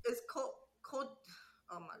English. It's called.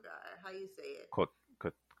 Oh my god, how you say it? Quote,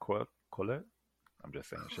 quote, I'm just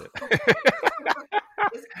saying shit.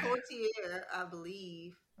 It's courtier, I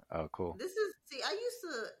believe. Oh, cool. This is see. I used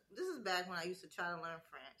to. This is back when I used to try to learn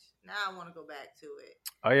French. Now I want to go back to it.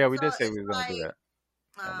 Oh yeah, we So did say it's we were gonna do like, that.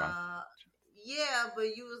 Never mind. yeah, but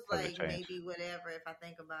you was Subject like change. maybe whatever. If I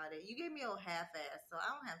think about it, you gave me a half-ass, so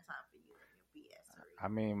I don't have time for you and your BS. I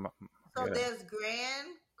mean, So yeah, there's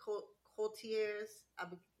grand courtiers,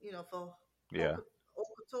 for yeah. haute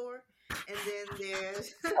couture, and then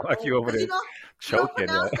there's Sound like you over because there you don't choking.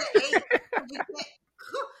 Yeah. pronounce the H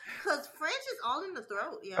because French is all in the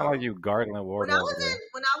throat, Sound like yo. you gargling water over there.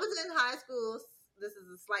 When I was in high school, this is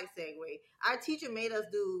a slight segue. Our teacher made us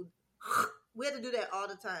do. We had to do that all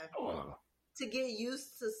the time Oh, to get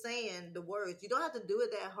used to saying the words. You don't have to do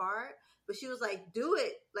it that hard, but she was like, "Do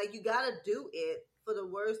it like you gotta do it for the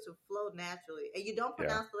words to flow naturally, and you don't yeah.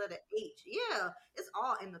 pronounce the letter H. Yeah, it's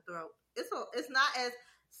all in the throat. It's not as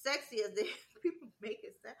sexy as people make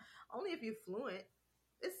it sound. Only if you're fluent.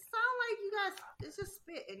 It sounds like you guys. It's just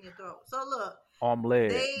spit in your throat. So look, Omelette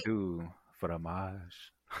they du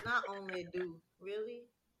fromage. not only do really.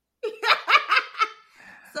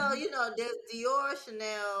 So there's Dior,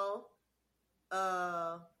 Chanel,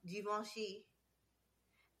 Givenchy,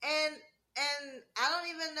 and I don't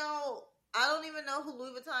even know. I don't even know who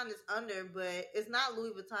Louis Vuitton is under, but it's not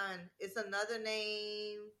Louis Vuitton. It's another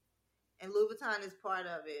name, and Louis Vuitton is part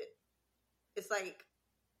of it. It's like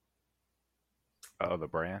Oh, the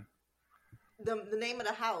brand. the name of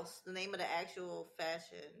the house, the name of the actual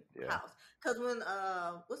fashion Yeah. house. Because when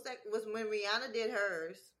what's that? Was when Rihanna did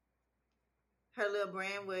hers, her little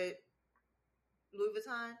brand with Louis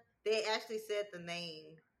Vuitton. They actually said the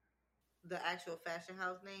name, the actual fashion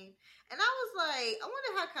house name, and I was like, I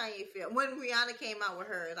wonder how Kanye feel when Rihanna came out with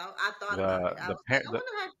hers. I thought about The it. I the was like, parent I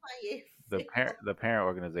wonder how Kanye feel. the parent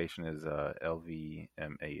organization is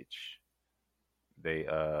LVMH. They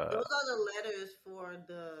Those are the letters for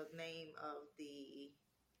the name of the.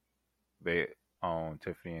 they own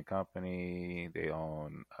Tiffany and Company. They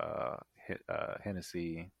own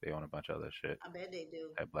Hennessy. They own a bunch of other shit I bet they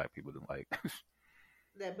do that black people don't like.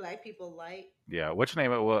 that black people like. Yeah, which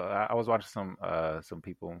name? Well, I was watching some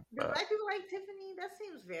people. Do black people like Tiffany? That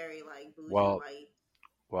seems very like bougie Well, white.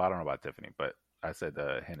 well, I don't know about Tiffany, but I said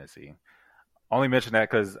Hennessy. Only mentioned that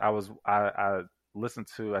because I listened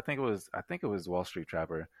to I think it was Wall Street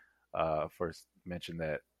Trapper first mentioned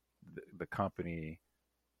that the company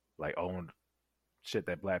like owned shit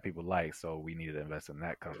that black people like, so we needed to invest in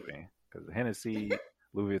that company because Hennessy,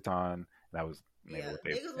 Louis Vuitton, that was maybe Yeah, what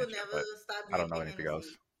they niggas would mentioned, never but stop I don't know drinking anything else.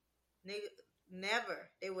 Hennessy. Nigga, never.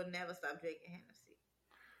 They would never stop drinking Hennessy.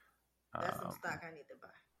 That's some Um, stock I need to buy.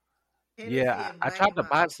 Hennessy yeah, and I Black tried and to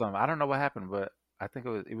buy Mild. some. I don't know what happened, but I think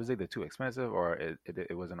it was either too expensive or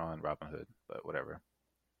it wasn't on Robinhood, but whatever.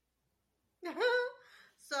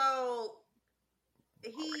 So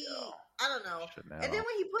L'Oreal, he, I don't know. And then Chanel.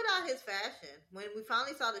 when he put out his fashion, when we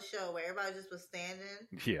finally saw the show where everybody just was standing,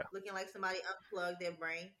 Yeah, looking like somebody unplugged their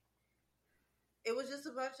brain, it was just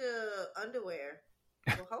a bunch of underwear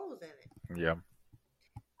with holes in it. yeah.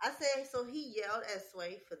 I said, so he yelled at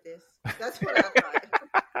Sway for this. That's what I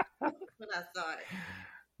thought when I saw it.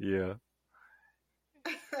 Yeah.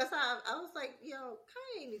 That's how I was like, yo,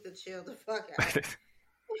 Kanye needs to chill the fuck out.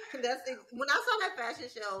 When I saw that fashion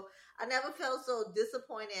show, I never felt so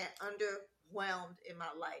disappointed and underwhelmed in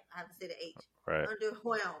my life. I have to say the H. Right.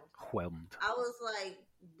 Underwhelmed. Whelmed. I was like,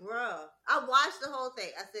 bruh. I watched the whole thing.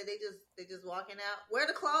 I said they just walking out. Where are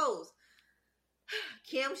the clothes?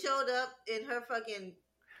 Kim showed up in her fucking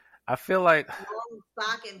I feel like long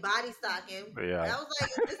stocking, body stocking. yeah. I was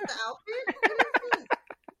like, is this the outfit? What is this?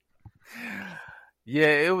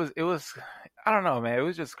 Yeah, it was I don't know, man. It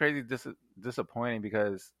was just crazy disappointing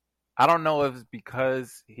because I don't know if it's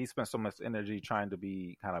because he spent so much energy trying to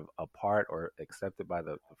be kind of a part or accepted by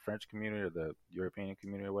the French community or the European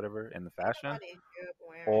community or whatever in the fashion, Nobody in Europe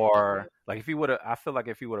wearing or underwear. like if he would have I feel like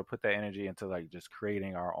if he would have put that energy into like just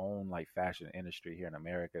creating our own like fashion industry here in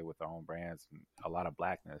America with our own brands and a lot of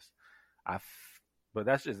blackness. But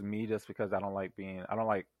that's just me just because I don't like feeling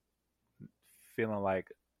like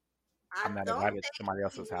I I'm not don't invited to think somebody he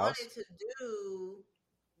else's house. wanted to do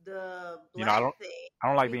the You know, black thing I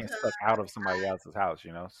don't like being because stuck out of somebody else's house,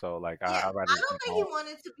 you know? So like yeah, I'd rather I just be don't think he home.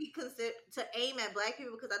 wanted to be considered to aim at black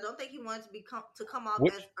people because I don't think he wanted to come off as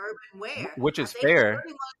Which urban wear. which I is think he fair.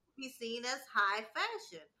 really wanted to be seen as high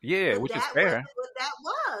fashion. Yeah, But which is that fair. wasn't what that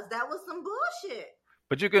was. That was some bullshit.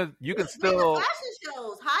 But you can Being the still fashion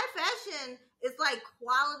shows, high fashion is like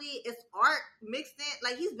quality, it's art mixed in.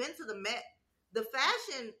 Like he's been to the Met. The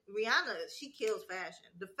fashion, Rihanna, she kills fashion.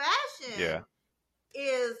 The yeah, fashion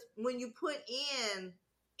is when you put in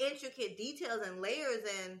intricate details and layers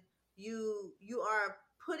and you are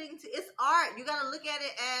putting to it's art. You got to look at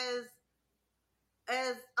it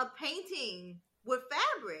as a painting with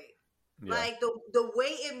fabric. yeah. Like the way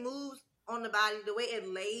it moves on the body, the way it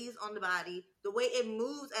lays on the body, the way it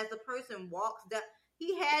moves as the person walks down.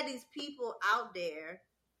 He had these people out there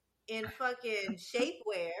in fucking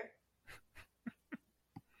shapewear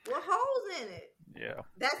with holes in it. Yeah.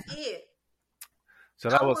 That's it. So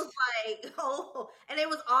I was like, oh, and it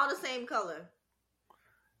was all the same color.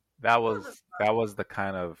 that was the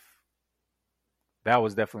kind of that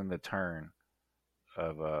was definitely the turn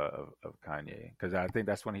of Kanye because I think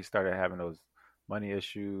that's when he started having those money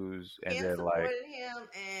issues and Kim then like supported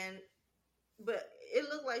him, but it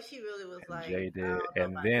looked like she really was and like, Jay I did, don't know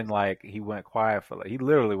and about then this. like he went quiet for like he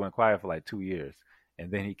literally went quiet for like 2 years, and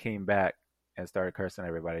then he came back and started cursing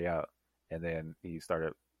everybody out, and then he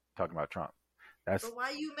started talking about Trump. That's But why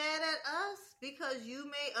you mad at us? Because you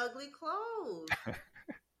made ugly clothes.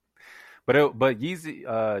 but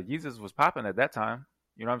Yeezus was popping at that time.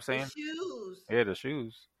 You know what I'm The saying? shoes. Yeah, the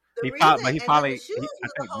shoes. The reason, But he and then the finally shoes I was a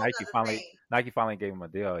think whole nother thing. Nike finally gave him a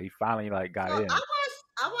deal. He finally like So got in.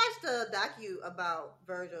 I watched the docu about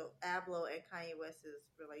Virgil Abloh and Kanye West's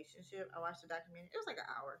relationship. I watched the documentary. It was like an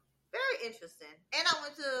hour. Very interesting. And I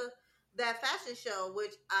went to that fashion show,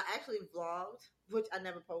 which I actually vlogged, which I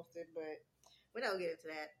never posted, but we don't get into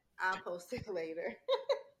that. I'll post it later.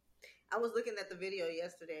 I was looking at the video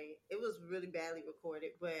yesterday. It was really badly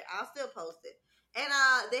recorded, but I'll still post it. And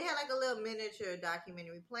they had like a little miniature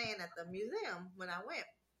documentary playing at the museum when I went.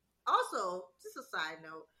 Also, just a side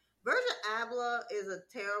note, Virgil Abloh is a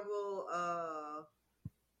terrible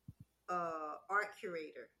art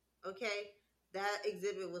curator. Okay, that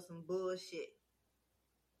exhibit was some bullshit.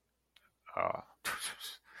 Uh,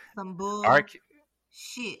 Some art,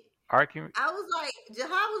 bullshit. art, I was like, Jahad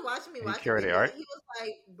was watching me he watch the curated video. art. He was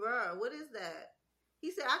like, "Bruh, what is that?"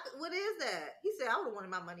 He said, "What is that?" He said, "I would have wanted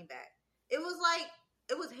my money back." It was like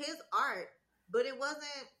it was his art, but it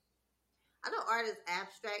wasn't. I know art is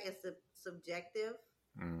abstract and subjective,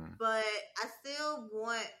 Mm. but I still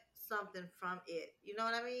want something from it. You know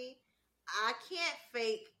what I mean? I can't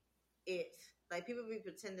fake it. Like people be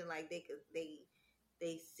pretending like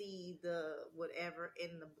they see the whatever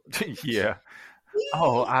in the like. Yeah.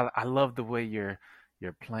 Oh, Please. I love the way you're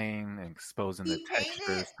playing and exposing the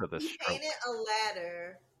textures to the He painted strokes. a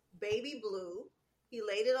ladder baby blue. He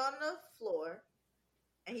laid it on the floor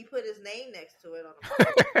and he put his name next to it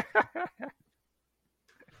on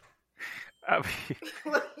I mean, the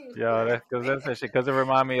floor. He's yeah, that's because laughing. that's that shit. Because it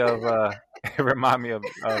remind me of it remind me of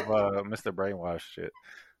Mr. Brainwash shit.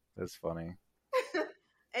 That's funny.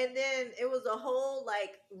 And then it was a whole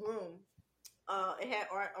like room. It had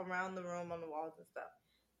art around the room on the walls and stuff.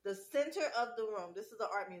 The center of the room, this is the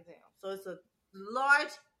art museum. So it's a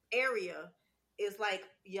large area. It's like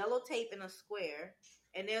yellow tape in a square.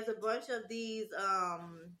 And there's a bunch of these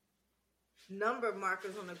number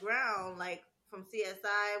markers on the ground, like from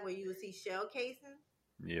CSI, where you would see shell casings.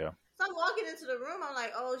 Yeah. So I'm walking into the room. I'm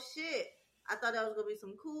like, oh shit. I thought that was going to be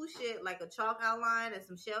some cool shit, like a chalk outline and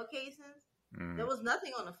some shell casings. Mm. There was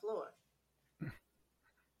nothing on the floor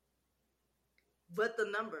but the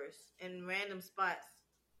numbers in random spots.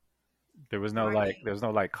 Marking. There was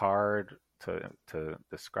no like card to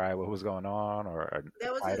describe what was going on or a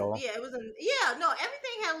There was his, title. yeah, it was a, yeah, no,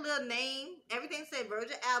 everything had a little name. Everything said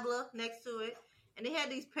Virgil Abloh next to it. And they had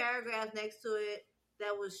these paragraphs next to it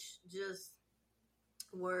that was just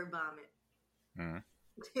word vomit. Mm.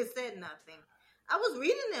 It said nothing. I was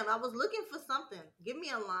reading them. I was looking for something. Give me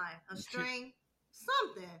a line, a string,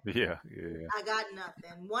 something. Yeah, yeah. I got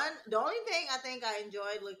nothing. The only thing I think I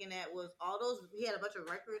enjoyed looking at was all those. He had a bunch of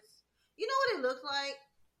records. You know what it looked like?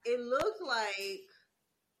 It looked like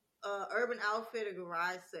Urban Outfitter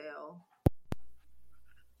garage sale,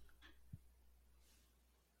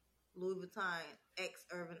 Louis Vuitton ex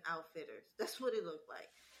Urban Outfitters. That's what it looked like.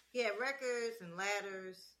 He had records and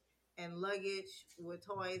ladders and luggage with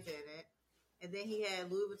toys in it, and then he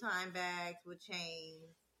had Louis Vuitton bags with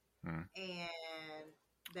chains Mm. and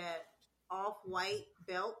that off-white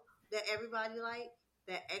belt that everybody liked.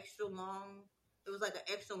 That extra long. It was like an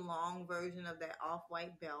extra long version of that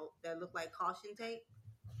off-white belt that looked like caution tape.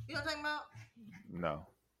 You know what I'm talking about? No,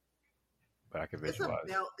 but I can It's a visualize.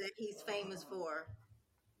 belt that he's famous for.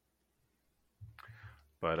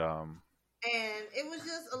 But And it was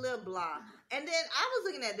just a little blah. And then I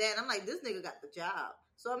was looking at that and I'm like, this nigga got the job.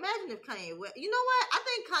 So imagine if Kanye West, you know what? I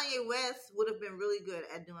think Kanye West would have been really good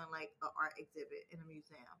at doing like an art exhibit in a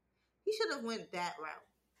museum. He should have went that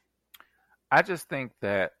route. I just think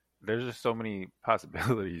that there's just so many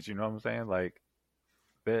possibilities. You know what I'm saying? Like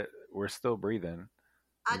that we're still breathing.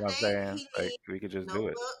 I You know what I'm think saying? he Like needs we could just do it.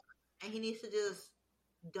 notebook and he needs to just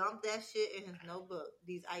dump that shit in his notebook.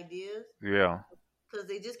 These ideas, Yeah, because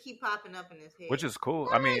they just keep popping up in his head. which is cool.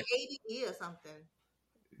 I Probably mean, like ADD or something.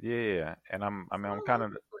 yeah, and I It's mean, I'm all kind over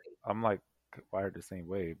of, the place. I'm like wired the same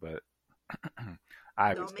way, but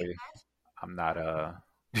I Don't make obviously fashion. I'm not.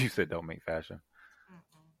 You said don't make fashion.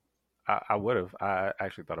 Mm-mm. I would have. I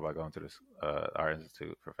actually thought about going to this art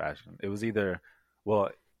institute for fashion. It was either, well,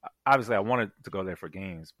 obviously I wanted to go there for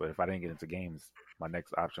games, but if I didn't get into games, my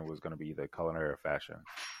next option was going to be either culinary or fashion.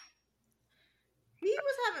 He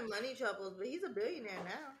was having money troubles, but he's a billionaire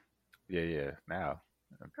now Yeah, yeah. Now,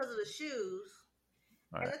 because of the shoes.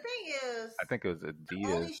 all And right. the thing is, I think it was the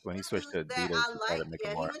only Adidas when he switched shoes to that Adidas. I He like, started making yeah,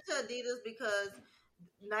 he more. went to Adidas because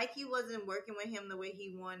Nike wasn't working with him the way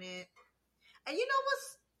he wanted. And you know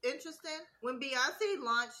what's interesting? When Beyonce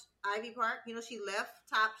launched Ivy Park, you know, she left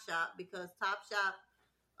Topshop because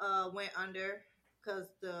Topshop went under because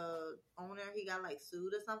the owner, he got like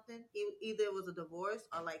sued or something. Either it was a divorce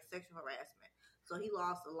or like sexual harassment. So he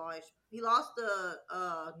lost a large. He lost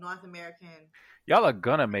the North American Y'all are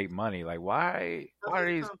gonna make money. Like, of why are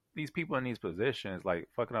his company. these people in these positions like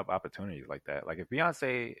fucking up opportunities like that? Like, if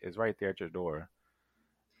Beyonce is right there at your door,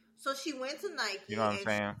 So she went to you know Nike what I'm and she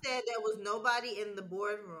saying? said there was nobody in the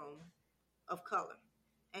boardroom. of color,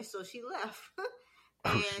 and so she left.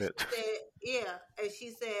 Oh And shit. she said, yeah, and she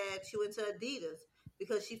said she went to Adidas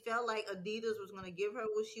because she felt like Adidas was going to give her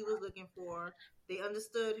what she was looking for. They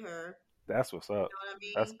understood her. That's what's You up. know what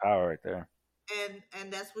I That's mean? power right there.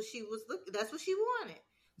 And that's what she was looking. That's what she wanted.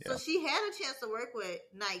 So Yeah. she had a chance to work with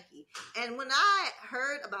Nike. And when I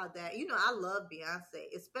heard about that, you know, I love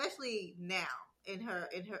Beyonce, especially now in her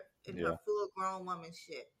Yeah. full grown woman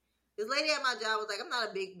shit. This lady at my job was like, "I'm not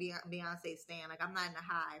a big Beyonce stan. Like, I'm not in the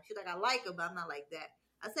hive." She's like, "I like her, but I'm not like that."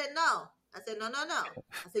 I said, "No." I said, "No, no, no."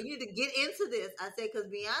 I said, "You need to get into this." I said, "Because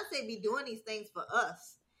Beyonce be doing these things for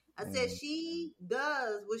us." I said, Mm, "She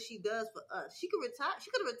does what she does for us. She could retire. She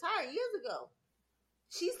could have retired years ago.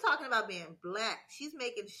 She's talking about being black. She's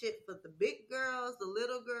making shit for the big girls, the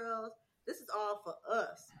little girls. This is all for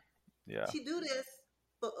us. yeah. She do this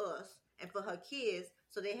for us and for her kids,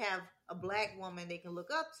 so they have a black woman they can look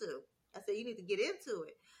up to." I said, "You need to get into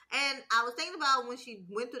it." And I was thinking about when she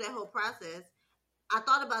went through that whole process. I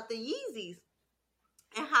thought about the Yeezys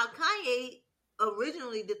and how Kanye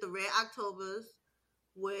originally did the Red Octobers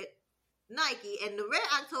with Nike, and the Red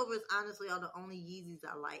Octobers honestly are the only Yeezys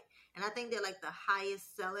I like, and I think they're like the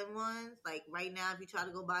highest selling ones. Like right now, if you try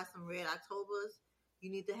to go buy some Red Octobers, you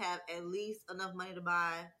need to have at least enough money to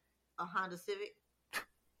buy a Honda Civic.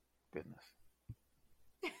 Goodness.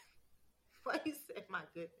 What you said, my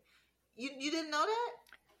goodness, you didn't know that?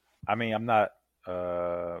 I mean, I'm not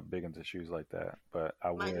big into shoes like that, but My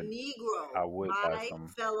I Negro, would buy my some.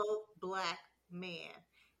 fellow black man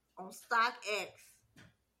on StockX,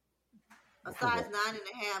 a For size what?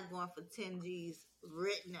 9.5 going for 10 G's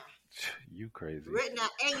written out. You crazy. Written out,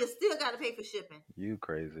 and you still got to pay for shipping. You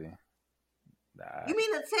crazy. Nah, You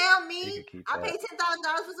mean to tell you me could keep I that. paid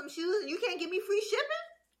 $10,000 for some shoes and you can't give me free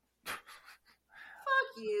shipping?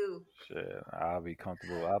 Fuck you. Shit, I'll be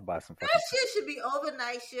comfortable. I'll buy some That fucking. shit should be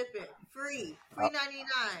overnight shipping, free I'll, 99.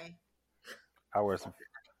 I'll wear some.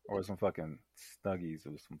 I wear some fucking snuggies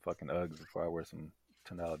or some fucking Uggs before I wear some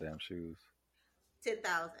 $10 damn shoes.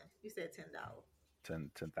 10,000. You said $10.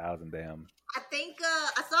 10,000 damn. I think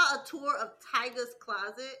I saw a tour of Tiger's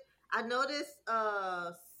Closet. I noticed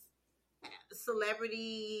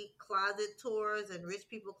celebrity closet tours and rich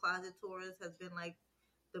people closet tours has been like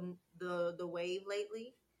the wave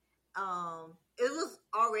lately. It was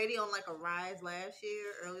already on like a rise last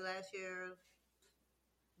year, early last year,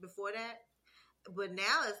 before that, but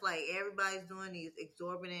now it's like everybody's doing these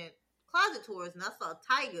exorbitant closet tours, and I saw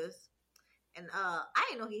Tigers, and I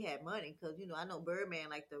didn't know he had money because you know I know Birdman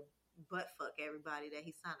like to butt fuck everybody that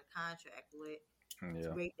he signed a contract with to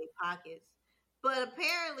Yeah, break their pockets. But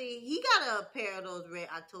apparently he got a pair of those Red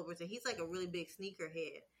Octobers, and he's like a really big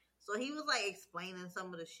sneakerhead. So he was like explaining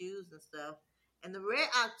some of the shoes and stuff. And the Red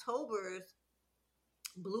Octobers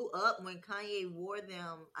blew up when Kanye wore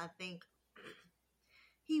them. I think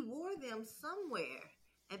he wore them somewhere,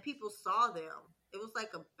 and people saw them. It was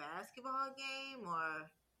like a basketball game, or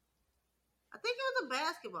I think it was a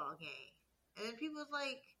basketball game. And then people was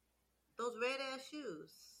like, "Those red ass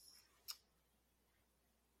shoes.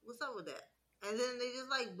 What's up with that?" And then they just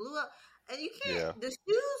like blew up. And you yeah, can't. The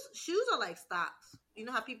shoes are like stocks. You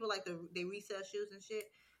know how people like they resell shoes and shit.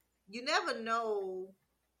 You never know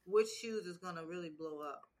which shoes is gonna really blow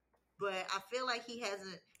up. But I feel like he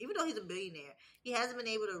hasn't, even though he's a billionaire, he hasn't been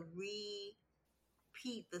able to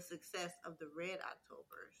repeat the success of the Red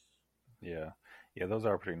Octobers. yeah, yeah. Those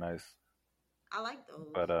are pretty nice. I like those.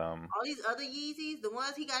 But All these other Yeezys, the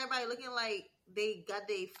ones he got everybody looking like they got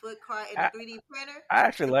their foot caught in a I, 3D printer, I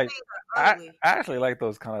actually them like things are I, ugly. I actually like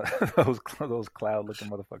those kind of those cloud looking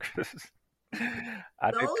motherfuckers. Those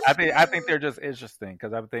I think shoes, they're just interesting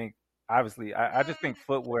because I think obviously I just think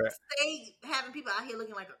footwear. stay having people out here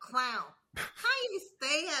looking like a clown. How you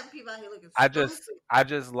stay having people out here looking I just stupid? I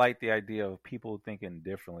just like the idea of people thinking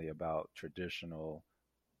differently about traditional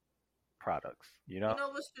products. You You know? know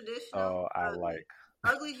what's traditional? Oh, I Ugly. like.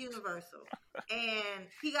 Ugly's universal. And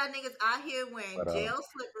he got niggas out here wearing But gel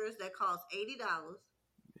slippers that cost $80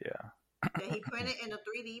 yeah, that he printed in a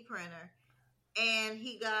 3D printer. And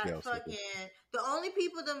he got gel slippers. fucking, the only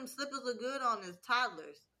people them slippers look good on is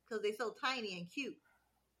toddlers because they so tiny and cute.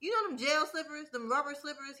 You know them gel slippers, them rubber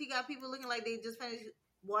slippers. He got people looking like they just finished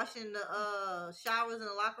washing the showers in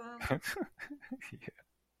the locker room.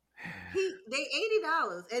 Yeah, They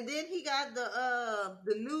 $80, and then he got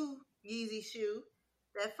the new Yeezy shoe,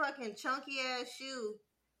 that fucking chunky ass shoe.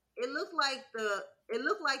 It looked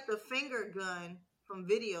like the finger gun from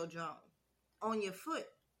Videodrome on your foot.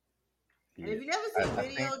 And yeah. if you never I, seen I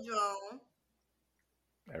think Videodrome,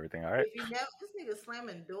 everything all right. if you never this nigga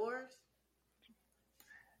slamming doors.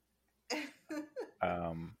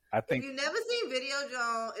 I If think you've never seen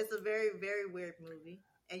Videodrome, it's a very, very weird movie.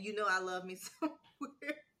 And you know I love me some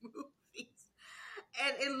weird movies.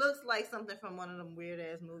 And it looks like something from one of them weird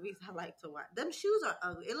ass movies I like to watch. Them shoes are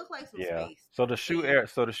ugly. It looked like some yeah. space So the shoe age. era,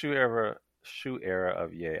 shoe era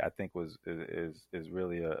of Ye, I think was is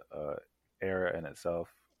really a era in itself,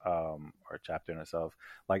 or a chapter in itself.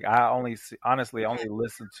 Like I only see, honestly, I only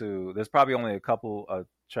listen to. There's probably only a couple of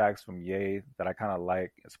tracks from Ye that I kind of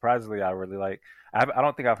like. Surprisingly, I really like. I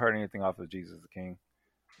don't think I've heard anything off of Jesus the King,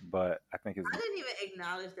 but I think his I didn't even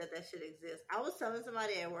acknowledge that that shit exists. I was telling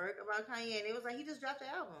somebody at work about Kanye, and it was like he just dropped the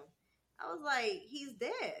album. I was like, he's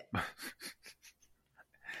dead.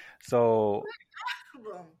 so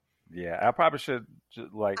Album. yeah, I probably should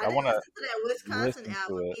like I I want didn't to listen to that Wisconsin listen to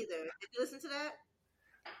album it. either. Did you listen to that?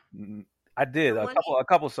 I did The one he. a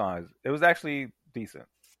couple songs. It was actually decent,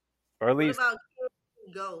 or at What least, about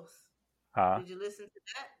Kid Ghost? huh? Did you listen to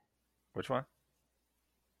that? Which one?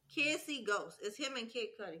 Kid See Ghost. It's him and Kid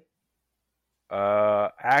Cudi.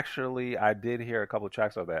 Actually, I did hear a couple of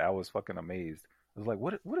tracks of that. I was fucking amazed. I was like,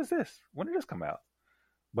 what is this? When did this come out?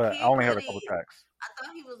 But I Kid only heard a Cudi. couple of tracks. I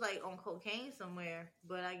thought he was like on cocaine somewhere,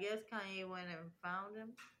 but I guess Kanye went and found him.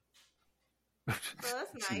 So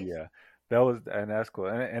that's nice. Yeah, that was, and that's cool,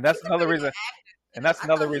 and He's that's a another pretty good reason, actor and too. that's I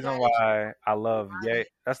another thought he reason got into why I trouble love Ye. violent.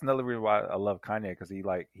 That's another reason why I love Kanye, because he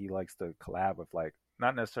likes to collab with, like,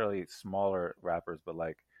 not necessarily smaller rappers, but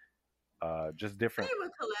like just different He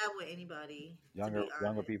would collab with anybody, to be younger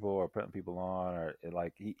honest. people, or putting people on, or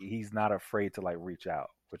like he's not afraid to like reach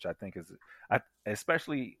out, which I think is, I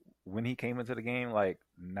especially when he came into the game, like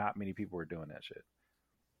not many people were doing that shit,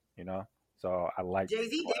 you know. So I like Jay the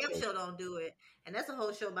Z damn sure collaboration. don't do it, and that's a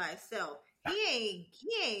whole show by itself. He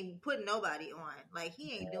ain't putting nobody on. Like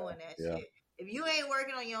he ain't doing that Yeah, shit. If you ain't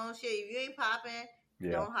working on your own shit, if you ain't popping,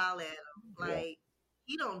 yeah, don't holler at him. yeah. Like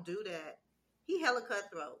he don't do that. He hella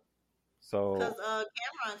cutthroat. Cause So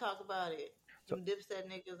Cameron talk about it. so Them dipset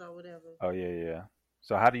niggas or whatever. oh yeah, yeah.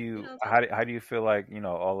 So how do You you know what I'm talking how do you feel like,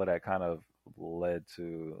 all of that kind of led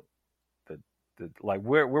to the like,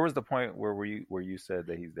 where was the point where you said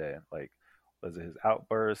that he's dead? Like, was it his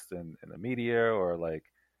outburst in the media, or like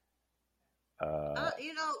uh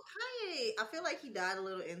Kanye, I feel like he died a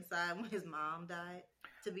little inside when his mom died,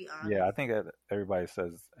 to be yeah, honest. I think that everybody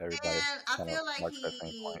And I kind of feel like marks that same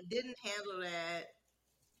he point. didn't handle that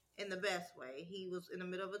in the best way. He was in the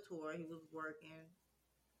middle of a tour, he was working,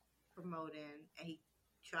 promoting, and he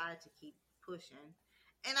tried to keep pushing.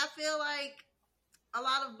 And I feel like a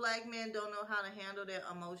lot of black men don't know how to handle their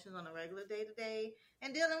emotions on a regular day to day.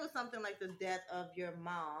 And dealing with something like the death of your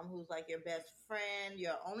mom, who's like your best friend,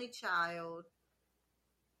 your only child,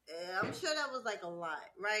 I'm sure that was like a lot,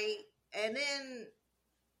 right? And then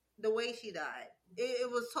the way she died, it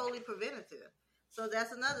was totally preventative. So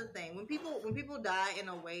that's another thing. When people die in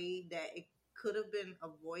a way that it could have been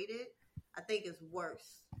avoided, I think it's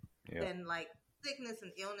worse Yeah. than like sickness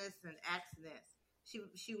and illness and accidents.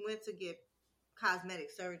 She went to get cosmetic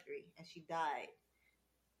surgery and she died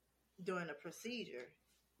during a procedure.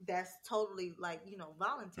 That's totally like Mm,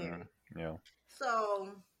 voluntary. yeah.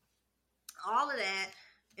 So all of that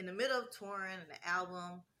in the middle of touring and the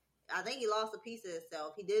album, I think he lost a piece of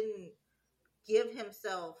himself. He didn't give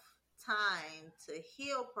himself time to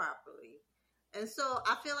heal properly. And so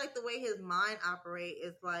I feel like the way his mind operates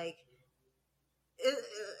is like,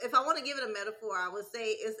 if I want to give it a metaphor, I would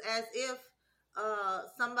say it's as if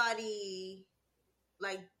somebody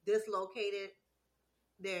like dislocated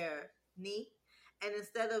their knee, and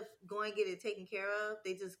instead of going get it taken care of,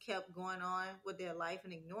 they just kept going on with their life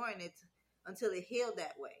and ignoring it until it healed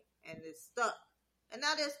that way, and it's stuck. And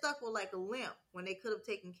now they're stuck with like a limp when they could have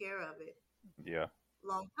taken care of it Yeah. a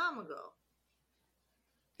long time ago.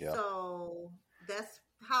 Yeah. So that's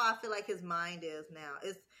how I feel like his mind is now.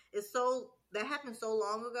 It's so that happened so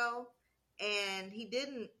long ago, and he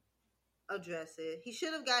didn't address it. He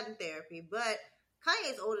should have gotten therapy, but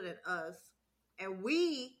Kanye's older than us, and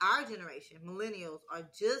we, our generation, millennials, are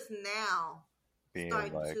just now Being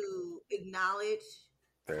starting like to acknowledge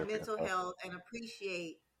therapy and mental stuff. health and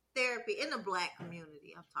appreciate therapy in the Black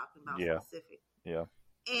community. I'm talking about Yeah. specific. Yeah.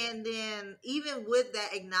 And then even with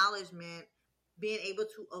that acknowledgement, being able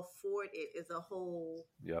to afford it is a whole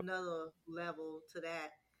Yep. another level to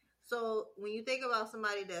that. So when you think about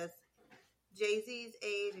somebody that's Jay-Z's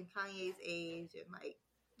age and Kanye's age and like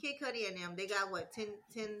Kid Cudi and them, they got what,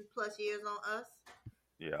 10 plus years on us.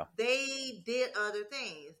 Yeah. They did other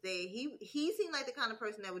things. He seemed like the kind of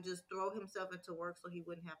person that would just throw himself into work so he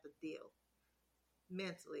wouldn't have to deal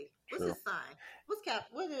mentally. What's True. his sign? What's Cap?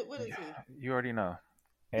 What is Yeah. he? You already know.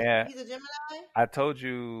 And He's a Gemini. I told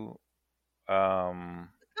you,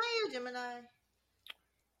 um, Kanye a Gemini.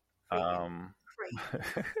 Freaking Um, crazy.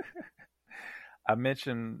 I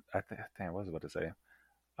mentioned. Damn, what was I about to say?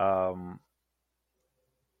 Um,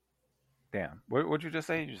 damn. What'd you just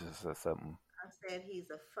say? You just said something. I said he's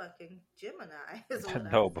a fucking Gemini, is what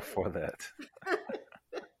I No, said. before that.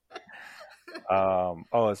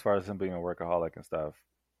 Oh, as far as him being a workaholic and stuff.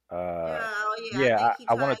 Yeah, Uh, oh yeah, I yeah, think he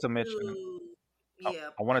I tried wanted to mention. to, I, yeah,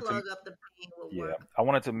 I wanted to. plug up the pain with Yeah, work. I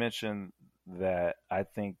wanted to mention that I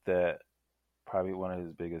think that probably one of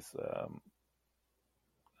his biggest um,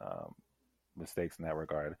 mistakes in that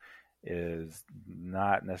regard is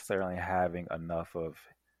not necessarily having enough of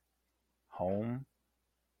home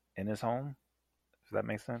in his home. Does that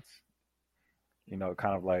make sense? You know,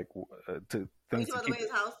 kind of like to Oh, you things talking to about the keep way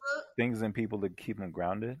his house look? things and people to keep him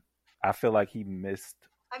grounded. I feel like he missed.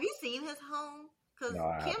 Have you seen his home? Because No,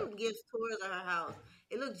 I haven't. Kim gives tours of her house.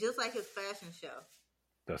 It looks just like his fashion show.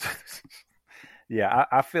 Yeah,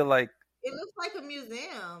 I feel like It looks like a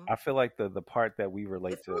museum. the part that we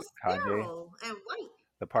relate It's so to Kanye, sterile and white.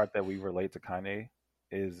 the part that we relate to Kanye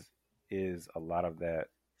is a lot of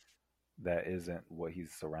that isn't what he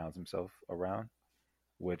surrounds himself around,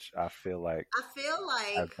 which I feel like I feel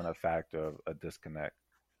has like been a factor of a disconnect.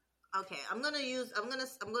 okay, I'm gonna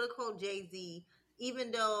quote Jay Z.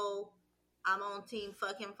 Even though I'm on team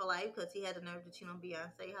fuck him for life because he had the nerve to cheat on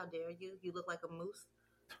Beyonce. How dare you? You look like a moose.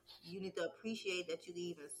 You need to appreciate that you can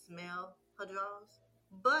even smell her drawers.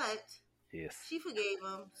 But Yes. she forgave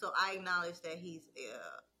him, so I acknowledge that he's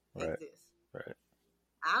Right. exists. Right.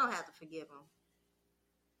 I don't have to forgive him.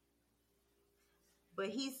 But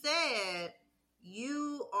he said,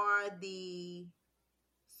 you are the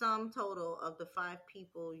sum total of the five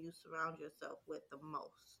people you surround yourself with the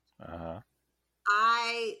most. Uh huh.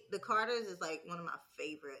 The Carters is like one of my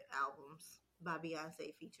favorite albums by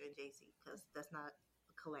Beyonce featuring Jay Z because that's not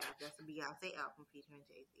a collab, that's a Beyonce album featuring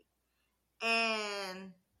Jay Z.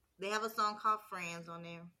 And they have a song called Friends on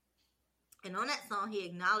there. And on that song, he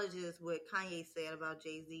acknowledges what Kanye said about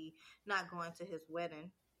Jay Z not going to his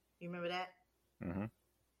wedding. You remember that? Mm-hmm.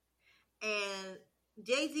 And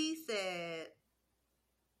Jay Z said,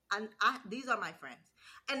 these are my friends.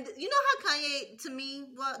 And you know how Kanye, to me,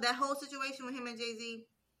 well, that whole situation with him and Jay Z,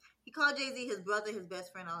 he called Jay Z his brother, his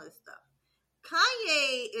best friend, all this stuff.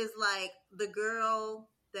 Kanye is like the girl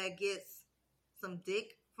that gets some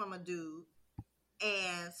dick from a dude,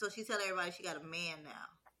 and so she tell everybody she got a man now.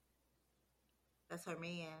 That's her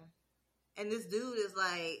man. And this dude is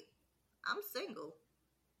like, I'm single.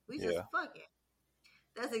 We just Yeah. fucking.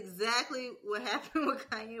 That's exactly what happened with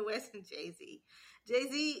Kanye West and Jay Z. Jay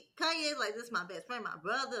Z, Kanye's like, this is my best friend, my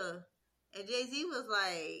brother. And Jay Z was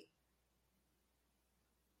like,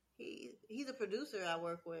 he's a producer I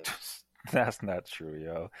work with. That's not true,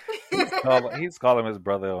 yo. No, He's calling his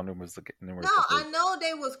brother on numerous I occasions. know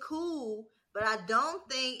they was cool, but I don't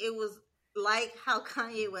think it was like how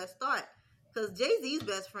Kanye West started. Because Jay Z's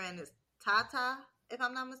best friend is Tata, if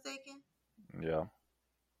I'm not mistaken. Yeah.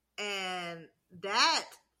 And that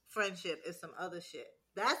friendship is some other shit.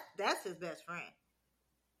 That's his best friend.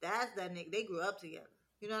 That's that nigga. They grew up together.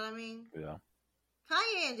 You know what I mean? Yeah.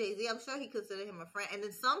 Kanye and Jay Z, I'm sure he considered him a friend. And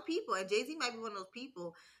then some people, and Jay Z might be one of those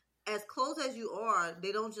people, as close as you are,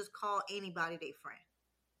 they don't just call anybody their friend.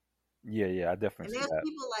 Yeah. Yeah. I And definitely see there's that.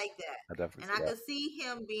 people like I that. definitely And see I that. could see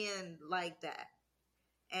him being like that.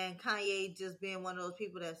 And Kanye just being one of those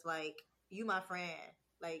people that's like, you my friend.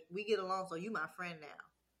 Like, we get along, so you my friend now.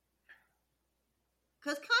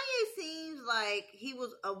 Because Kanye seems like he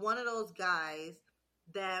was one of those guys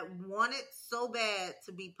that wanted so bad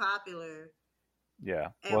to be popular Yeah.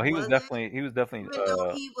 Well, and wasn't. he was definitely Even though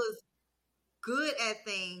he was good at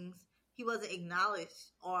things, he wasn't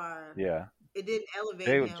acknowledged or yeah. it didn't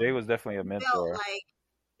elevate Jay him. was definitely a He felt mentor. like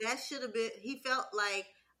that should have been, he felt like,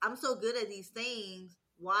 I'm so good at these things.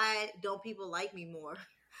 Why don't people like me more?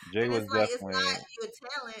 Jay And was it's like, it's definitely not your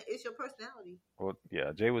talent, it's your personality. well,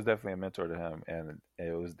 yeah. Jay was definitely a mentor to him, and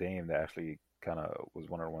it was Dame that actually kind of was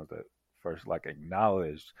one of the ones that first like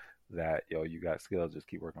acknowledged that yo, you got skills, just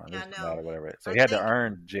keep working on Yeah, this I and that know. or whatever. So I he had to think,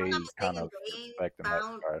 earn if I'm not Jay's kind mistaken, of Dane respect in that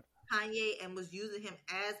found regard. Kanye and was using him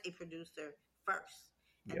as a producer first.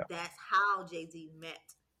 And Yeah. that's how Jay Z met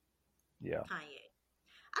Yeah. Kanye.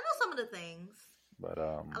 I know some of the things. But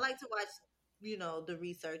I like to watch, the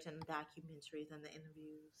research and the documentaries and the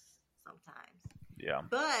interviews sometimes. yeah.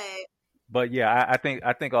 But But yeah, I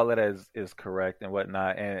think all that is correct and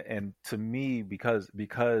whatnot, and to me because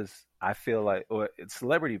I feel like well, it's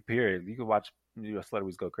celebrity period. You can watch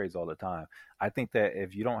celebrities go crazy all the time. I think that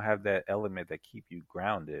if you don't have that element that keep you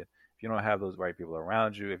grounded, if you don't have those right people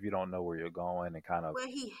around you, if you don't know where you're going and kind of where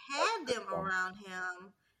he like had them system, around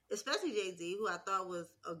him especially Jay Z, who I thought was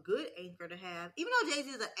a good anchor to have. Even though Jay Z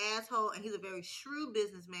is an asshole and he's a very shrewd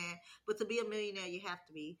businessman, but to be a millionaire, you have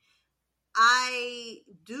to be. I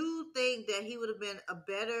do think that he would have been a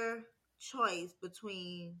better choice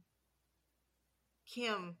between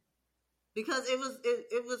Kim, because it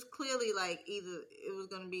was clearly like either it was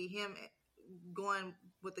going to be him going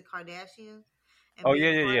with the Kardashians and Oh yeah,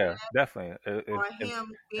 being a yeah, part of yeah, that, definitely. or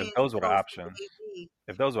him If being those were the close to options, Jay Z.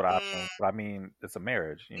 if those were the And options, but I mean, it's a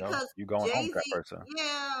marriage. You know, because you going home Jay with that Z, person.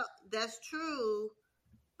 yeah, that's true,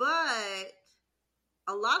 but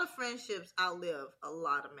a lot of friendships outlive a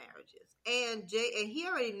lot of marriages. And he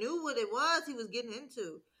already knew what it was he was getting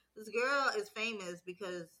into. This girl is famous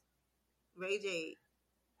because Ray J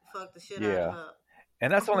fucked the shit out of Yeah, her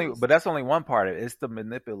and that's only, post. but that's only one part of it. It's the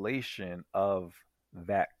manipulation of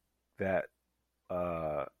that that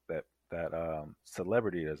that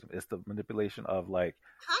celebrityism. It's the manipulation of like,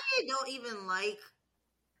 Kanye don't even like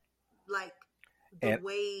and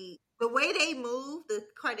the way they move, the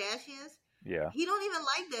Kardashians. yeah, He don't even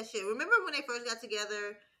like that shit. Remember when they first got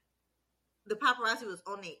together? The paparazzi was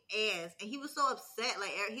on their ass, and he was so upset.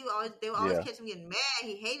 Like they would always yeah, catch him getting mad.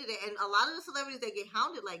 He hated it, and a lot of the celebrities that get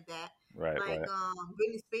hounded like that, right, like right,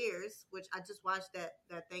 Britney Spears, which I just watched that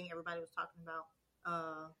thing everybody was talking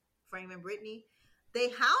about, framing Britney. They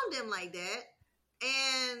hound him like that,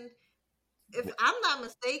 and if I'm not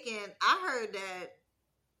mistaken, I heard that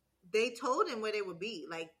they told him where they would be.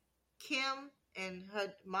 Like Kim and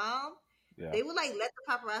her mom, yeah. they would like let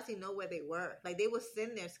the paparazzi know where they were. Like they would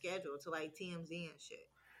send their schedule to like TMZ and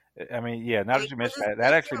shit. I mean, yeah. Now Like that you 'cause mention it's that,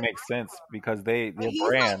 that like actually their makes sense because like he's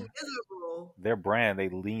like miserable. their brand, they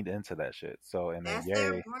leaned into that shit. So and then That's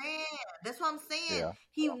their yay, brand. That's what I'm saying. yeah.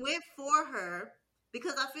 He went for her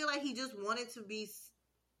because I feel like he just wanted to be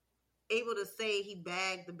able to say he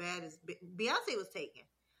bagged the baddest. Beyonce was taken,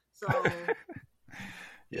 so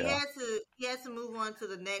Yeah, he had to move on to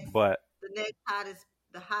but the next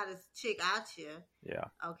hottest chick out here. yeah,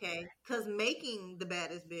 Okay, because making the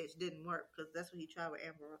baddest bitch didn't work because that's what he tried with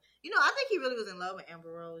Amber Rose. You know, I think he really was in love with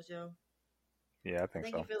Amber Rose, yo. yeah, I I think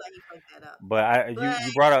think he so. feel like he fucked that up. But But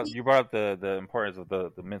you brought up the importance of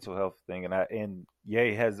the mental health thing, and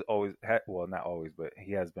Ye has always had, well, not always, but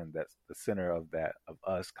he has been that the center of that, of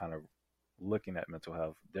us kind of looking at mental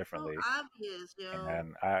health it's so differently. obvious, yo.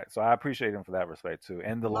 And I appreciate him for that respect too.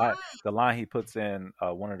 And Why? the line he puts in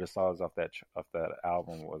one of the songs off that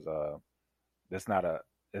album was it's not a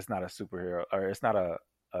superhero, or it's not a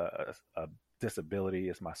disability,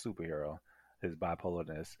 it's my superhero, his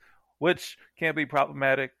bipolarness, which can be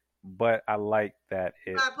problematic, but I like that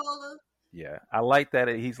it, Bipolar? yeah, I like that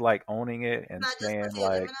he's like owning it It's and not just saying because he a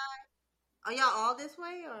like, Gemini? Are y'all all this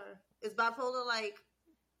way? Or is bipolar like,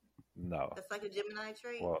 no, that's like a Gemini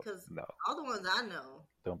trait? well, Because no, all the ones I know,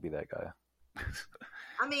 don't be that guy.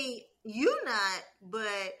 I mean, you not,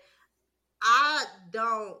 but I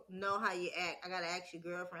don't know how you act. I gotta ask your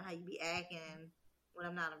girlfriend how you be acting when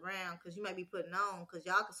I'm not around, because you might be putting on, because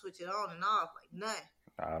y'all can switch it on and off like nothing.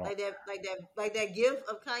 I don't. Like that gif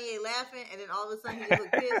of Kanye laughing, and then all of a sudden he just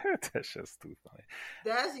look pissed. That's just too funny.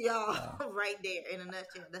 That's y'all Uh, right there in a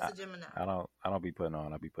nutshell. That's a Gemini. I don't be putting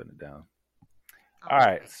on. I be putting it down. All Oh,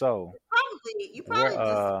 right, okay. so You we're probably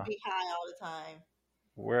just be high all the time.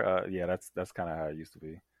 yeah, that's kind of how it used to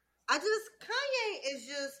be. Kanye is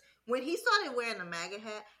just, when he started wearing the MAGA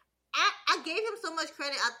hat, I gave him so much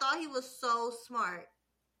credit. I thought he was so smart,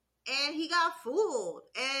 and he got fooled.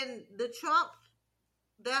 And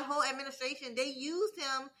that whole administration, they used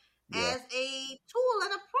him Yeah, as a tool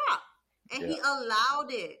and a prop, and yeah. he allowed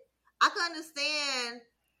it. I can understand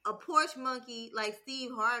a porch monkey like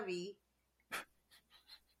Steve Harvey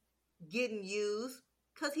getting used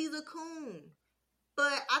because he's a coon.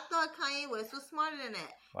 But I thought Kanye West was smarter than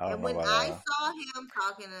that. I don't And know when about I that. saw him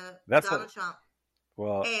talking to That's a Donald Trump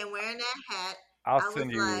well. and wearing that hat, I'll I was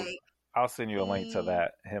send you. like, I'll send you a link to he,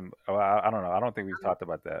 that. Him. Well, I don't know. I don't think we've I'm talked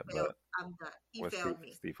about that, failed. but I'm done. He with failed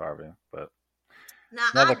me. Steve Harvey. But Now,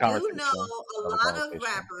 another I do know conversation. a Another lot of conversation.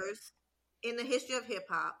 rappers in the history of hip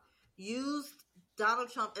hop used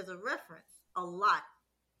Donald Trump as a reference a lot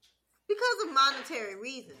because of monetary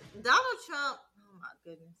reasons. Donald Trump, oh my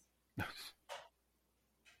goodness.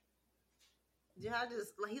 Y'all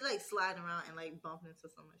just, he like sliding around and like bumping into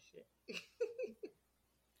so much shit.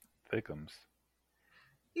 Thickums.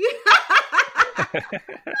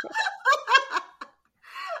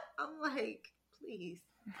 I'm like, please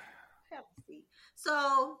have a seat.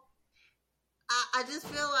 So I just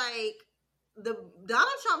feel like the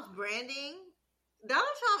Donald Trump's branding. Donald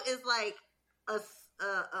Trump is like a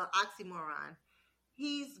oxymoron.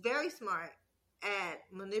 He's very smart at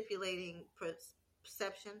manipulating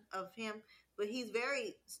perception of him, but he's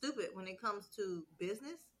very stupid when it comes to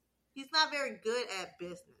business. He's not very good at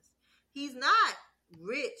business. He's not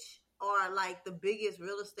rich or like the biggest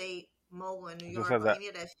real estate mogul in New He just York has or that. any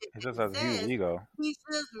of that shit He that just he has a huge says. ego, He's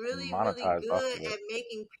just really, really monetized off good of it. at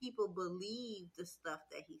making people believe the stuff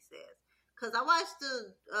that he says. Cause I watched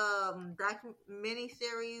the documentary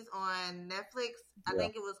series on Netflix. I Yeah,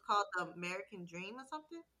 think it was called The American Dream or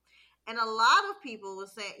something. And a lot of people were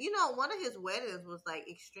saying, one of his weddings was like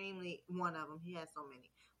extremely. One of them, he had so many,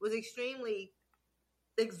 was extremely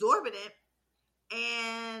exorbitant,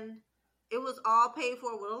 and it was all paid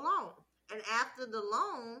for with a loan. And after the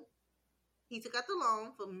loan, he took out the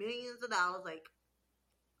loan for millions of dollars, like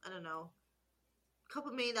I don't know, a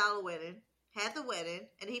couple $1 million wedding, had the wedding,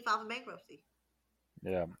 and he filed for bankruptcy.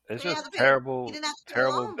 yeah. It's So he didn't have just to pay. He didn't have to pay the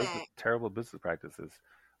loan back. terrible business practices.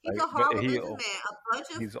 He's Like, a but horrible businessman. A bunch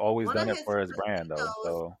of he's always one of done it his for his brand though. casinos,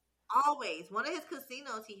 So always one of his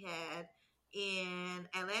casinos he had in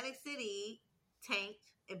Atlantic City tanked,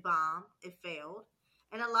 it bombed, it failed,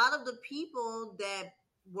 and a lot of the people that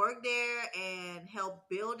worked there and helped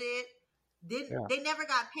build it didn't. yeah, They never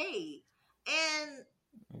got paid, and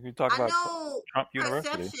you talk I about know Trump University.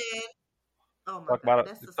 perception. Oh my Talk God, about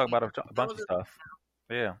that's the talk scam. about a That bunch was of a stuff.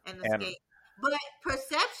 Yeah, and and escape. But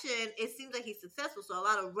perception, it seems like he's successful. So a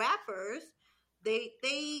lot of rappers, they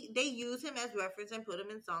use him as reference and put him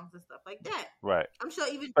in songs and stuff like that. right, I'm sure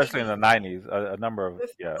even especially in the Jay-Z did '90s, a before number of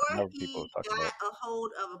people he talked about got it. a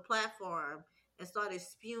hold of a platform and started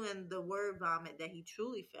spewing the word vomit that he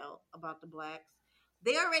truly felt about the blacks.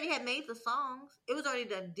 They already had made the songs. It was already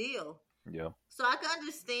done deal. Yeah, So I can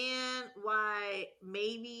understand why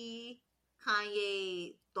maybe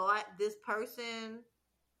Kanye thought this person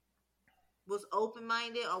was open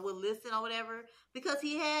minded or would listen or whatever, because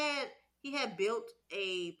he had built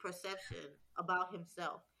a perception about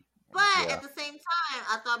himself. But yeah, at the same time,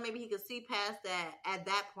 I thought maybe he could see past that at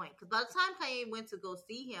that point. Because by the time Kanye went to go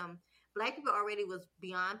see him, black people already was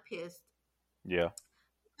beyond pissed yeah.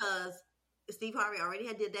 because Steve Harvey already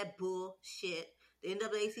had did that bullshit. The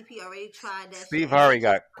NAACP already tried that shit, Steve and he Harvey just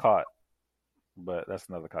got caught, but that's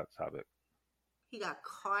another topic. he got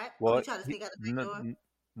caught. Oh, he Well, tried to sneak out the back door.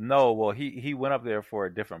 no, well, he went up there for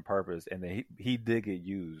a different purpose, and then he did get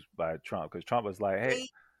used by Trump because Trump was like, hey,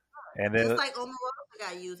 They and just then like Omarosa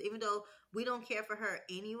got used, even though we don't care for her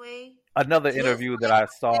anyway. another Just interview that like I Kim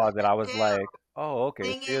saw that I was Cattrall like, oh, okay,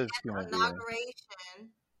 singing she is at a human the being,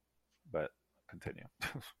 inauguration. but continue.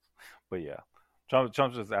 But yeah, Trump's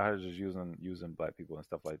just out here just using black people and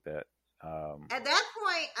stuff like that. At that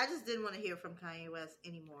point, I just didn't want to hear from Kanye West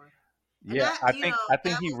anymore. And Yeah, that, I think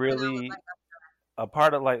that he was when I was really like, a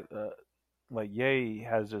part of like Ye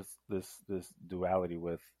has just this duality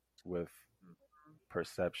with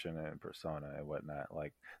perception and persona and whatnot.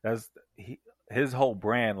 Like that's his whole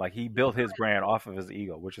brand. Like he built his brand off of his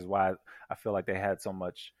ego, which is why I feel like they had so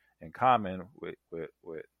much in common with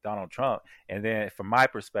Donald Trump. And then from my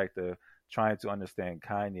perspective, trying to understand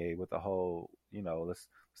Kanye with the whole, let's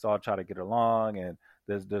all try to get along, and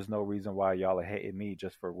there's no reason why y'all are hating me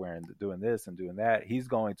just for doing this and doing that.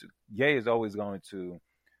 Ye is always going to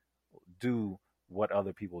do what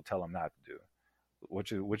other people tell him not to do,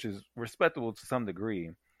 which is respectable to some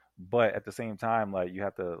degree, but at the same time, like you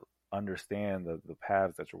have to understand the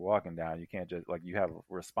paths that you're walking down. You can't just like you have a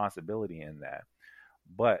responsibility in that.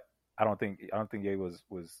 But I don't think Ye was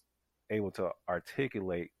able to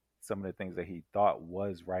articulate some of the things that he thought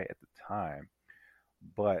was right at the time.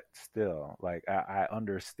 But still, like I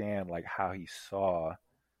understand like how he saw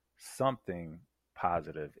something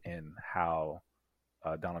positive in how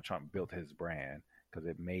Donald Trump built his brand, because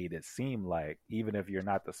it made it seem like even if you're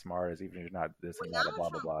not the smartest, even if you're not this and what that, and Donald blah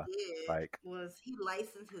blah Trump blah, did like was he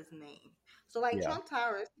licensed his name. So like yeah, Trump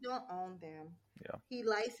Towers, he don't own them. yeah, He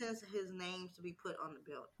licensed his name to be put on the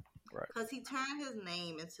building right, because he turned his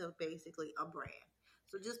name into basically a brand.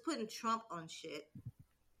 So just putting Trump on shit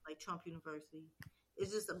like Trump University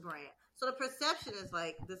is just a brand. So the perception is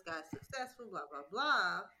like this guy's successful, blah blah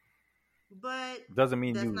blah. But doesn't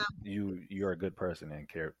mean that's you not. you you're a good person and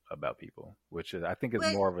care about people, which is I think is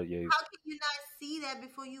But more of a Ye's. how can you not see that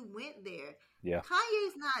before you went there? Yeah,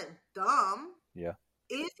 Kanye's not dumb, yeah,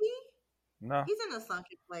 is he? no, He's in a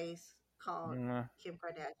sunken place called nah. Kim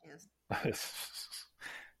Kardashian's.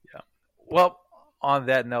 Yeah. Well, on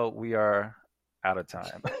that note, we are out of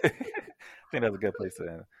time. I think that's a good place to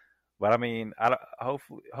end. But I mean,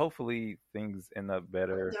 hopefully things end up I'm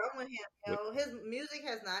better done with him, with His music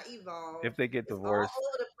has not evolved. if they get It's all divorced.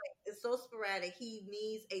 over the place. It's so sporadic. He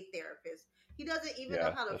needs a therapist. He doesn't even know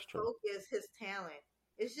Yeah, how to that's true. focus his talent.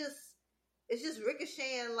 It's just it's just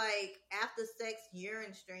ricocheting like after sex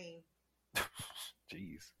urine stream.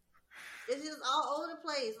 Jeez. It's just all over the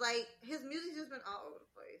place. Like his music's just been all over the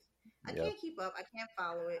place. I Yep. can't keep up. I can't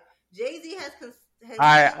follow it. Jay Z he has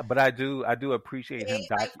I do appreciate him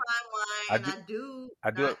behaved like fine wine, I and do I do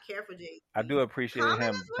I do not care for Jay I do Z. appreciate Common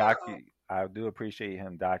him as well. I do appreciate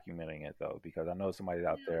him documenting it though, because I know somebody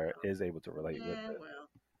out Yeah, there well, is able to relate with it.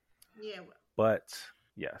 yeah, well. But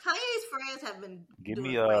yes, Kanye's friends have been give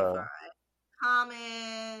me doing quite fine.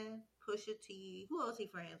 Common, Pusha T. Who else he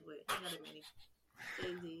friends with? He ain't got that many.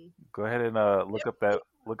 Jay Z. go ahead and look up that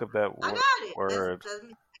I got it. word. I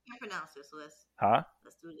can't pronounce it, so Huh?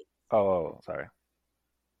 let's do this. Sorry.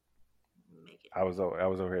 Make it. I was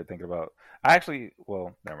over here thinking about. I actually,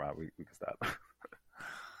 well, never mind. We can stop. I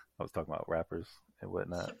was talking about rappers and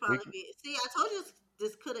whatnot. Should probably be. See, I told you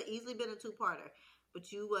this could have easily been a two-parter,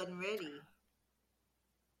 but you wasn't ready.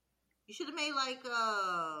 You should have made like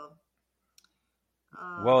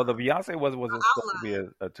Well, the uh Beyonce wasn't supposed to be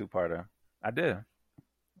outline. a two parter. I did.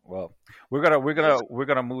 Well, There's we're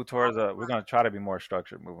gonna move towards a we're gonna try to be more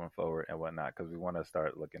structured moving forward and whatnot, because we want to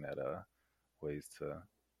start looking at ways to,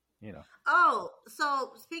 you know. Oh,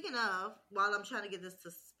 so speaking of, while I'm trying to get this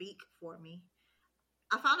to speak for me,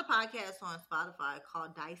 I found a podcast on Spotify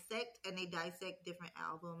called Dissect, and they dissect different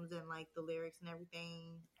albums and like the lyrics and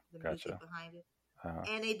everything, the music Gotcha. behind it. Uh,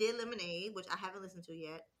 And they did Lemonade, which I haven't listened to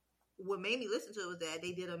yet. What made me listen to it was that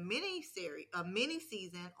they did a mini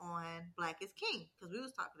season on Black is King, because we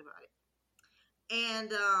was talking about it.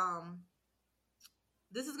 And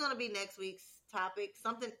this is gonna be next week's topic.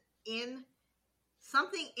 In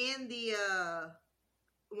something in the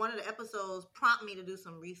one of the episodes prompt me to do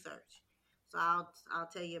some research. So I'll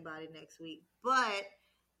tell you about it next week. But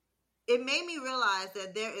it made me realize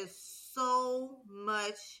that there is so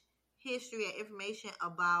much history and information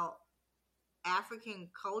about African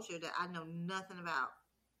culture that I know nothing about.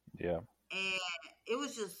 yeah. And it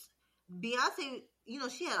was just Beyonce,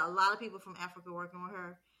 she had a lot of people from Africa working with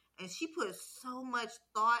her, and she put so much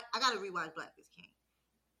thought. I got to rewatch Black is King.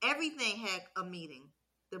 Everything had a meaning.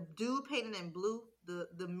 The dude painted in blue,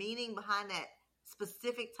 the meaning behind that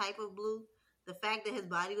specific type of blue, the fact that his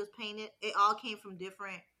body was painted, it all came from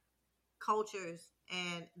different cultures,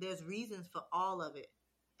 and there's reasons for all of it.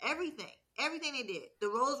 Everything they did. The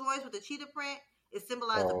Rolls Royce with the cheetah print, it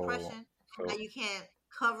symbolized So oppression. How so you can't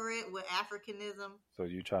cover it with Africanism. so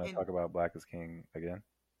you trying to And talk about Black is King again?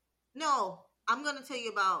 no, I'm going to tell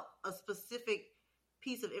you about a specific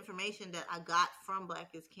piece of information that I got from Black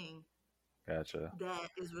is King Gotcha. that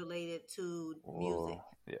is related to music, Well,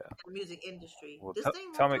 yeah. the music industry. Well, This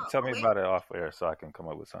thing won't talk. tell Oh me wait, about it off air so I can come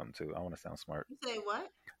up with something too. I want to sound smart. you say what?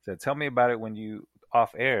 So tell me about it when you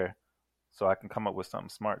off air so I can come up with something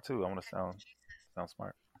smart too. I want to sound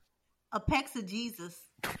smart. Apex of Jesus.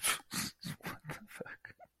 What the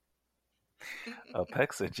fuck?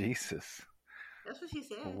 Apex of Jesus. That's what she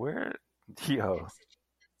said. Where? Yo.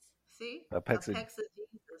 See, Apex of. Apex of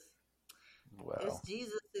Jesus. It's Wow.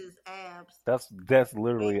 Jesus's abs, That's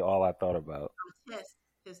literally all I thought about.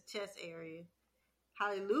 his chest area.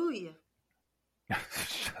 Hallelujah.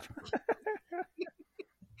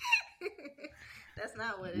 That's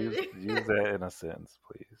not what it is. Use that in a sentence,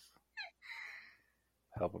 please.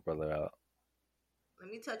 Help a brother out.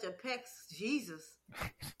 Let me touch Apex Jesus.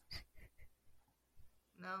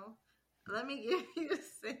 No. Let me give you a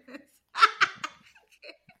sentence.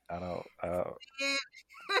 I don't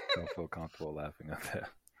feel comfortable laughing at that.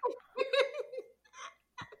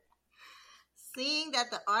 Seeing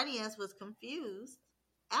that the audience was confused,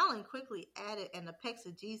 Allen quickly added an Apex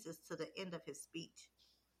of Jesus to the end of his speech.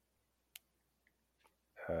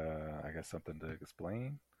 I got something to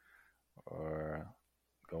explain or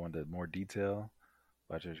go into more detail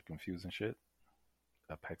about your confusing shit.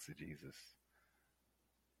 Apex of Jesus.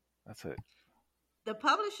 That's it. The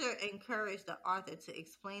publisher encouraged the author to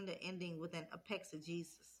explain the ending with an Apex of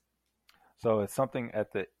Jesus. So it's something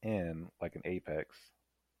at the end, like an apex,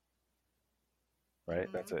 right?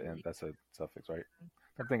 Mm-hmm. That's a suffix, right?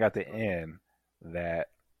 Something at the end that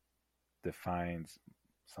defines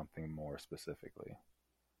something more specifically.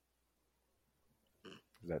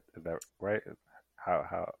 Is that right? How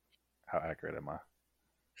accurate am I?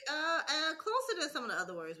 Closer than some of the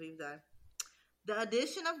other words we've done. The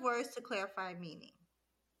addition of words to clarify meaning.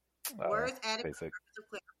 Words added to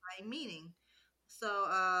clarify meaning. So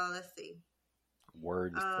let's see.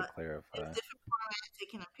 Words to In clarify. different formats it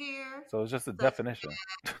can appear. So it's just a definition.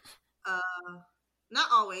 Not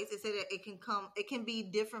always. It said that it can be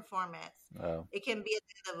different formats. Oh. It can be at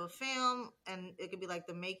the end of a film, and it could be like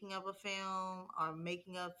the making of a film or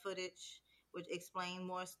making of footage, which explain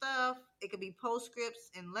more stuff. It could be postscripts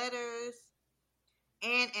and letters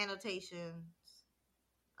and annotations.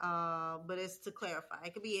 But it's to clarify.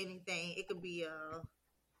 It could be anything. It could be a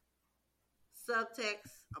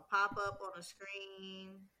subtext, a pop up on a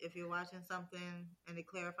screen if you're watching something and it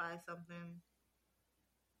clarifies something.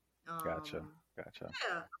 Gotcha. Um, Gotcha.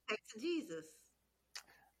 yeah, text to Jesus.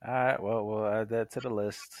 All right. Well, we'll add that to the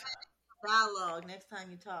list. Dialogue next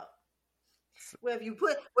time you talk. Where if you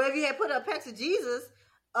had put up text to Jesus,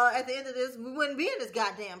 at the end of this, we wouldn't be in this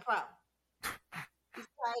goddamn problem. He's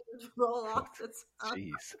trying to roll off the tongue.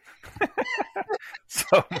 Jeez.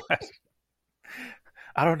 So much.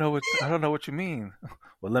 I don't know what you mean.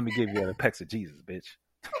 Well, let me give you a pex of Jesus, bitch.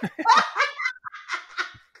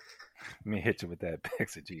 Let me hit you with that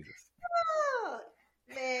pex of Jesus.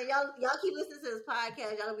 Man, y'all keep listening to this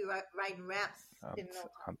podcast. Y'all be writing raps. I'm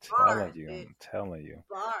Bars, telling you. bitch. I'm telling you.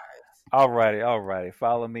 Bars. Alrighty.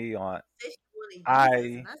 Follow me on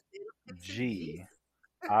Jesus, IG.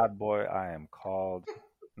 Odd boy, I am called.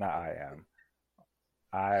 Not I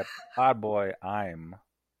am. Odd boy, I'm.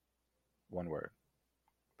 One word.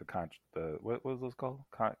 The what was those called?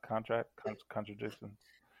 Contradictions.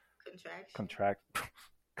 Contractions.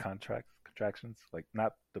 Like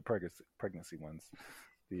not the pregnancy ones.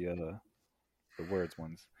 The words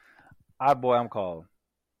ones. Odd boy, I'm called.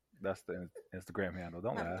 That's the Instagram handle.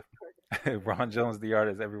 Don't laugh. Ron Jones, the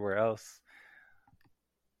artist, everywhere else.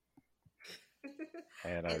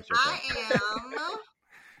 And I am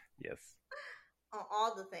yes on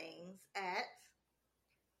all the things at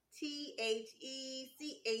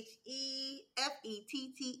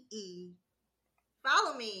TheChefette.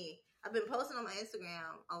 Follow me. I've been posting on my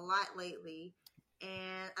Instagram a lot lately,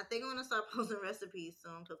 and I think I'm gonna start posting recipes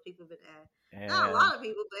soon because people have been asking. Not a lot of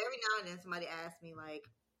people, but every now and then somebody asks me like,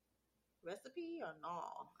 recipe or no,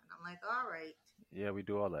 and I'm like, all right. Yeah, we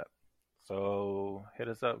do all that. So hit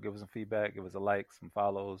us up, give us some feedback, give us a like, some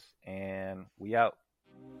follows, and we out.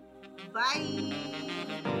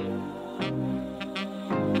 Bye.